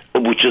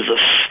 which is a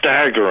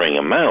staggering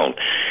amount.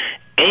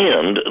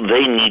 And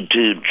they need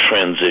to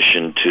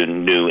transition to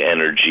new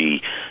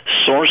energy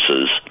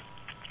sources.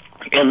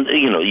 And,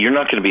 you're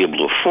not going to be able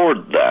to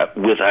afford that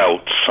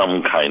without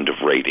some kind of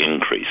rate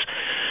increase.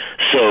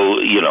 So,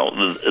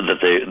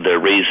 that they're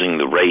raising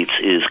the rates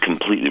is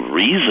completely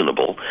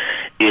reasonable.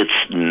 It's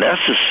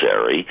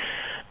necessary.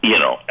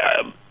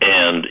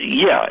 And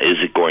yeah, is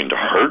it going to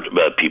hurt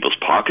people's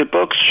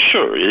pocketbooks?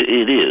 Sure,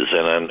 it is,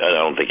 and I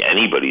don't think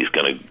anybody's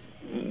going to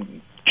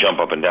jump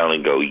up and down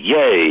and go,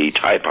 "Yay,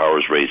 Tide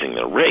Power's raising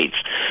their rates."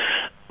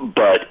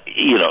 But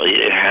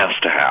it has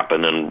to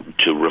happen and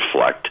to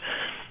reflect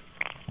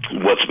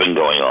what's been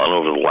going on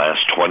over the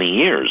last 20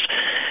 years.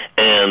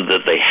 And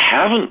that they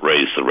haven't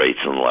raised the rates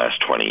in the last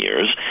 20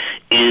 years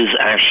is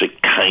actually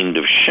kind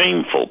of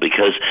shameful,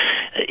 because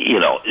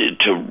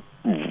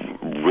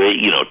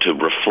to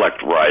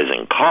reflect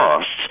rising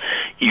costs,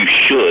 you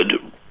should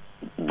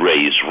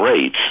raise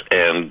rates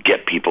and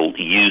get people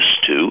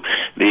used to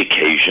the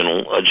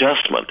occasional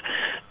adjustment.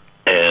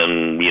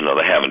 And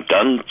they haven't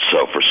done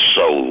so for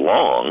so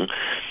long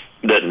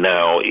that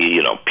now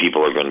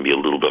people are going to be a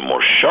little bit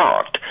more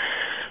shocked.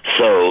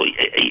 So,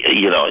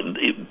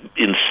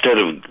 instead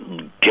of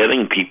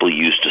getting people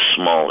used to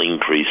small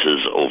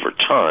increases over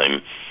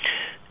time,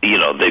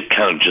 they've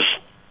kind of just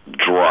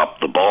dropped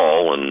the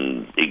ball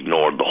and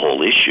ignored the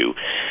whole issue.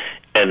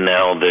 And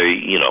now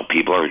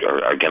people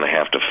are going to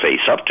have to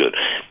face up to it.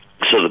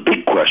 So the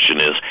big question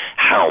is,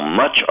 how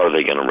much are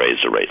they going to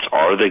raise the rates?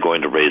 Are they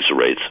going to raise the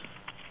rates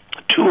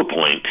to a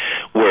point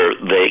where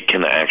they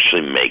can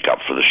actually make up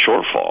for the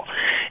shortfall?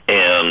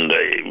 And,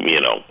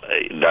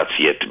 that's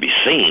yet to be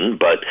seen,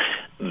 but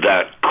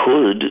that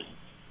could,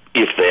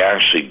 if they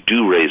actually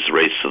do raise the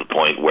rates to the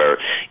point where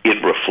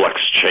it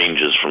reflects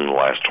changes from the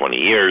last 20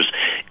 years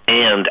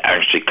and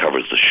actually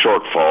covers the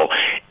shortfall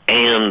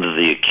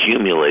and the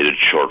accumulated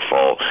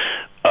shortfall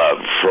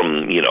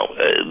from,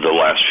 the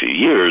last few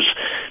years,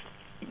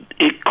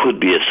 it could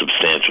be a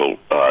substantial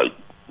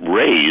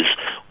raise.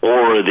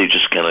 Or are they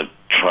just going to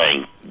try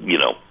and,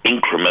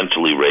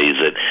 incrementally raise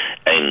it,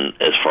 and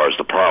as far as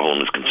the problem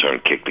is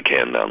concerned, kick the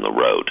can down the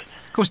road?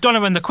 Of course,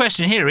 Donovan, the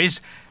question here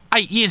is,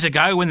 8 years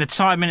ago, when the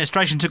Tide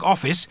administration took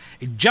office,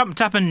 it jumped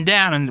up and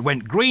down and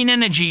went green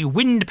energy,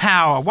 wind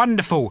power,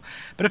 wonderful.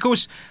 But of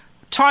course,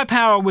 Tide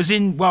Power was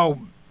in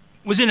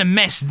a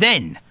mess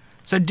then.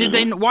 So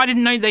why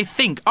didn't they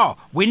think,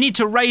 we need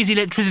to raise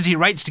electricity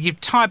rates to give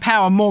Tide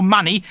Power more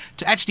money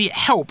to actually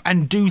help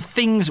and do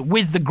things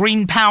with the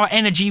green power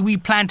energy we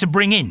plan to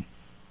bring in?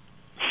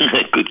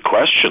 Good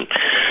question.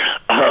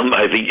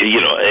 I think,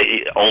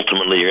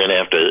 ultimately you're going to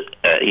have to,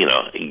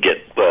 get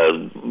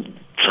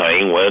Tsai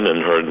Ing-wen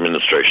and her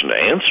administration to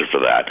answer for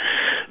that,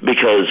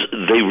 because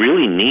they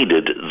really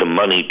needed the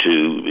money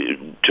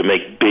to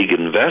make big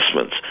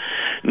investments.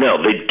 Now,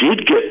 they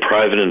did get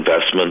private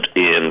investment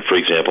in, for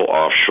example,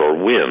 offshore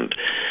wind,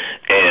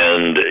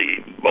 and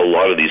a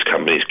lot of these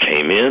companies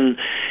came in,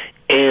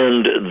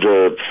 and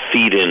the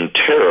feed-in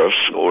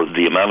tariffs, or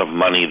the amount of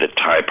money that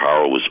Tide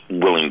Power was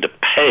willing to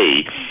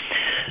pay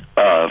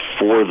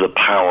for the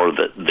power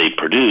that they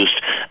produced,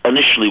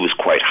 initially was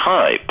quite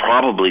high,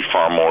 probably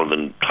far more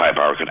than Tide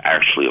Power could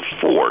actually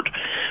afford.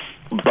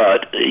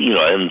 But,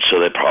 and so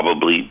they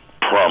probably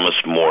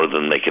promised more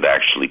than they could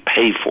actually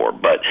pay for.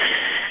 But,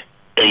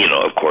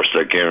 of course,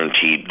 they're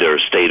guaranteed, they're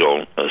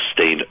a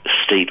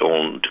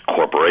state-owned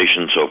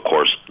corporation, so of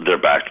course they're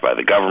backed by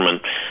the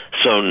government,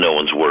 so no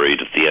one's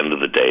worried at the end of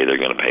the day they're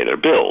going to pay their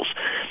bills.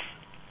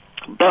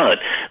 But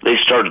they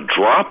started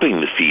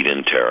dropping the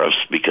feed-in tariffs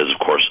because, of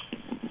course,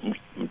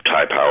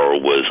 Tide Power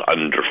was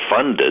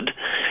underfunded,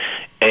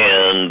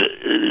 and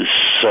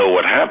so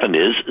what happened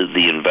is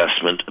the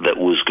investment that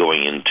was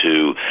going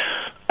into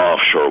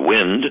offshore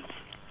wind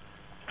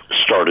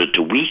started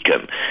to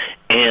weaken.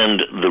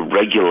 And the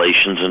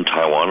regulations in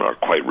Taiwan are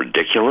quite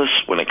ridiculous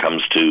when it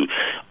comes to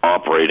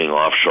operating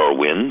offshore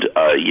wind.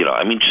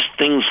 Just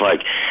things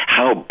like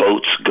how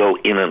boats go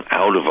in and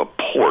out of a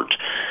port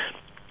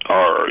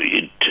are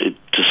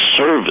to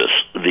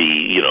service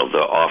the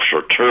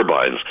offshore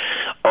turbines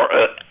are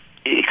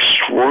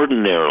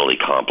extraordinarily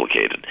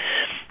complicated.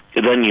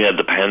 And then you had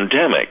the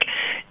pandemic.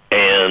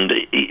 And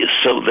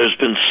so there's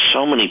been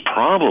so many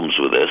problems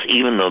with this,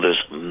 even though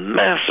there's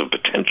massive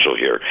potential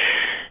here.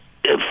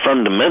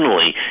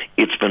 Fundamentally,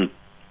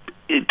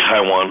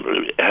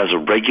 Taiwan has a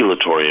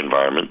regulatory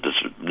environment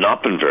that's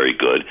not been very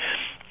good,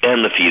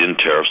 and the feed-in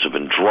tariffs have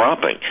been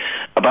dropping.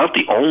 About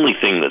the only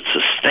thing that's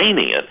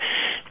sustaining it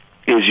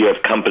is you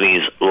have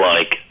companies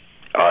like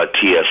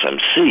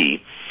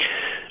TSMC,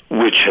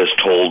 which has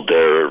told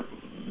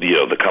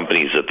the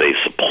companies that they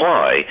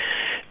supply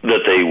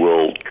that they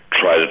will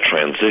try to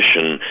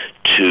transition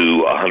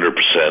to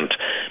 100%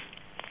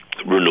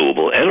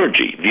 renewable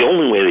energy. The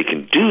only way they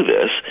can do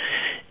this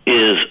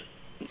is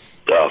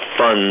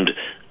fund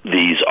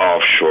these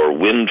offshore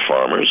wind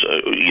farms,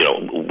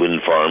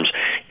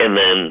 and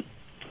then,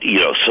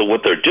 so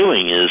what they're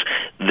doing is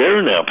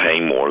they're now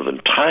paying more than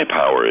Tide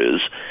Power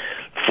is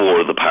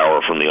for the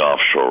power from the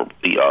offshore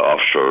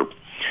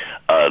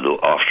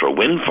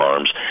wind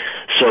farms,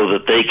 so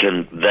that they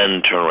can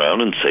then turn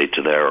around and say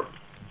to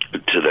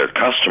their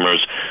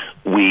customers,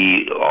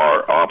 we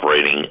are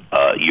operating,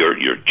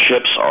 your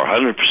chips are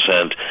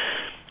 100%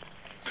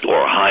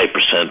 or a high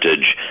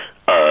percentage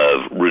of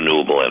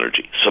renewable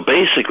energy. So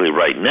basically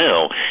right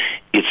now,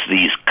 it's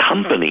these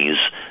companies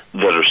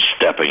that are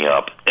stepping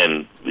up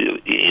and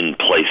in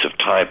place of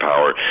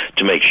Taipower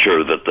to make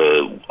sure that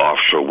the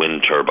offshore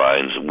wind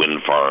turbines,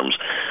 wind farms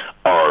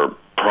are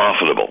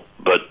profitable.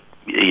 But,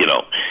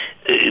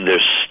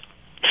 there's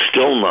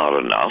still not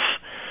enough.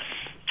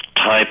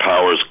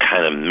 Taipower is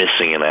kind of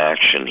missing in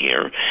action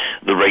here.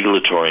 The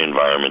regulatory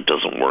environment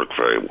doesn't work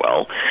very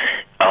well.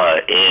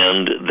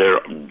 And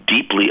they're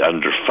deeply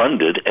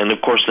underfunded. And,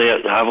 of course, they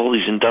have all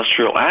these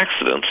industrial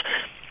accidents.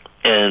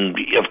 And,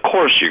 of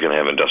course, you're going to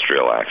have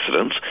industrial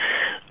accidents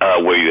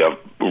where you have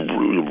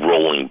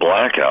rolling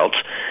blackouts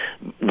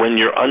when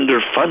you're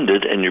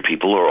underfunded and your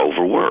people are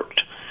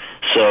overworked.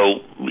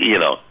 So,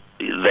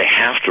 they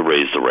have to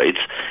raise the rates.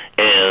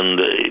 And,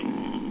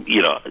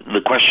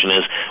 the question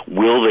is,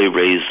 will they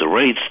raise the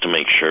rates to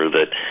make sure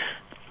that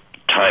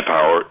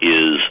Taipower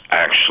is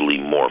actually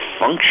more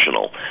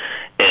functional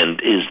and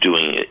is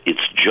doing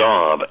its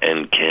job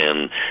and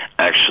can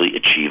actually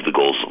achieve the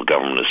goals that the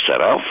government has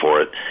set out for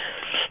it,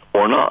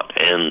 or not?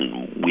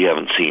 And we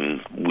haven't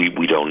seen,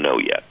 we don't know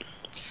yet.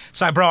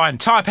 So, Brian,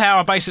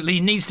 Taipower basically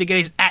needs to get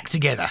his act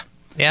together.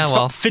 Yeah,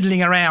 Stop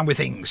fiddling around with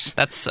things.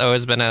 That's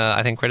always been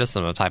I think,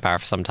 criticism of Taipower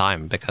for some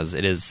time, because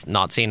it is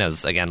not seen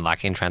as, again,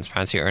 lacking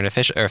transparency or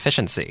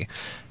efficiency.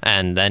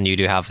 And then you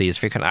do have these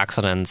frequent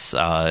accidents,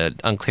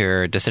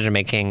 unclear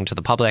decision-making to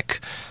the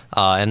public,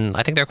 and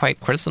I think they're quite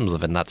criticisms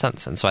of it in that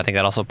sense. And so I think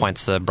that also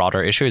points to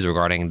broader issues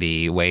regarding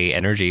the way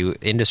energy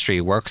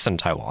industry works in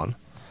Taiwan.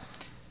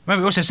 Well,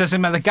 it also says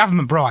something about the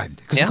government, Brian.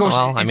 Because, of course,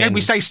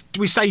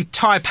 we say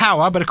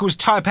Taipower, but, of course,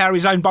 Taipower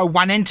is owned by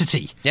one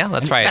entity. Yeah,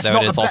 that's right.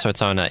 Though it is also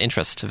its own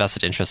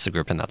vested interest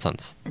group in that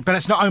sense. But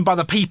it's not owned by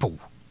the people,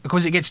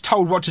 because it gets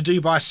told what to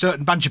do by a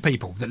certain bunch of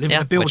people that live in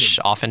the building.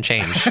 Which often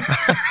change.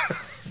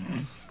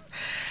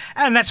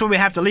 And that's where we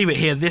have to leave it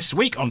here this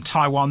week on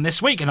Taiwan This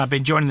Week. And I've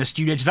been joined in the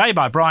studio today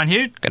by Brian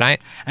Hughes. Good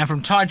night. And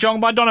from Taichung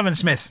by Donovan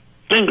Smith.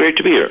 Been great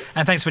to be here.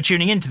 And thanks for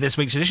tuning in to this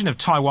week's edition of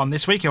Taiwan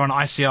This Week here on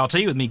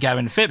ICRT with me,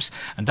 Gavin Phipps.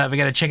 And don't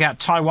forget to check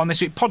out Taiwan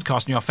This Week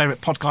podcast in your favourite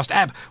podcast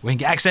app, where you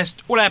can get access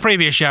to all our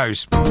previous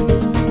shows.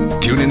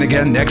 Tune in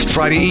again next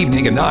Friday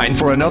evening at 9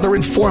 for another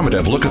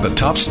informative look at the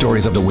top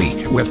stories of the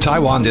week with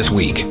Taiwan This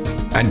Week.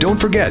 And don't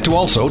forget to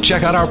also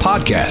check out our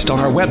podcast on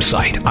our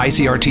website,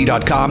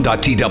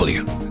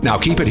 icrt.com.tw. Now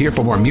keep it here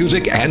for more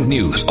music and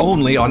news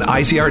only on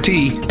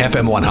ICRT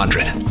FM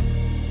 100.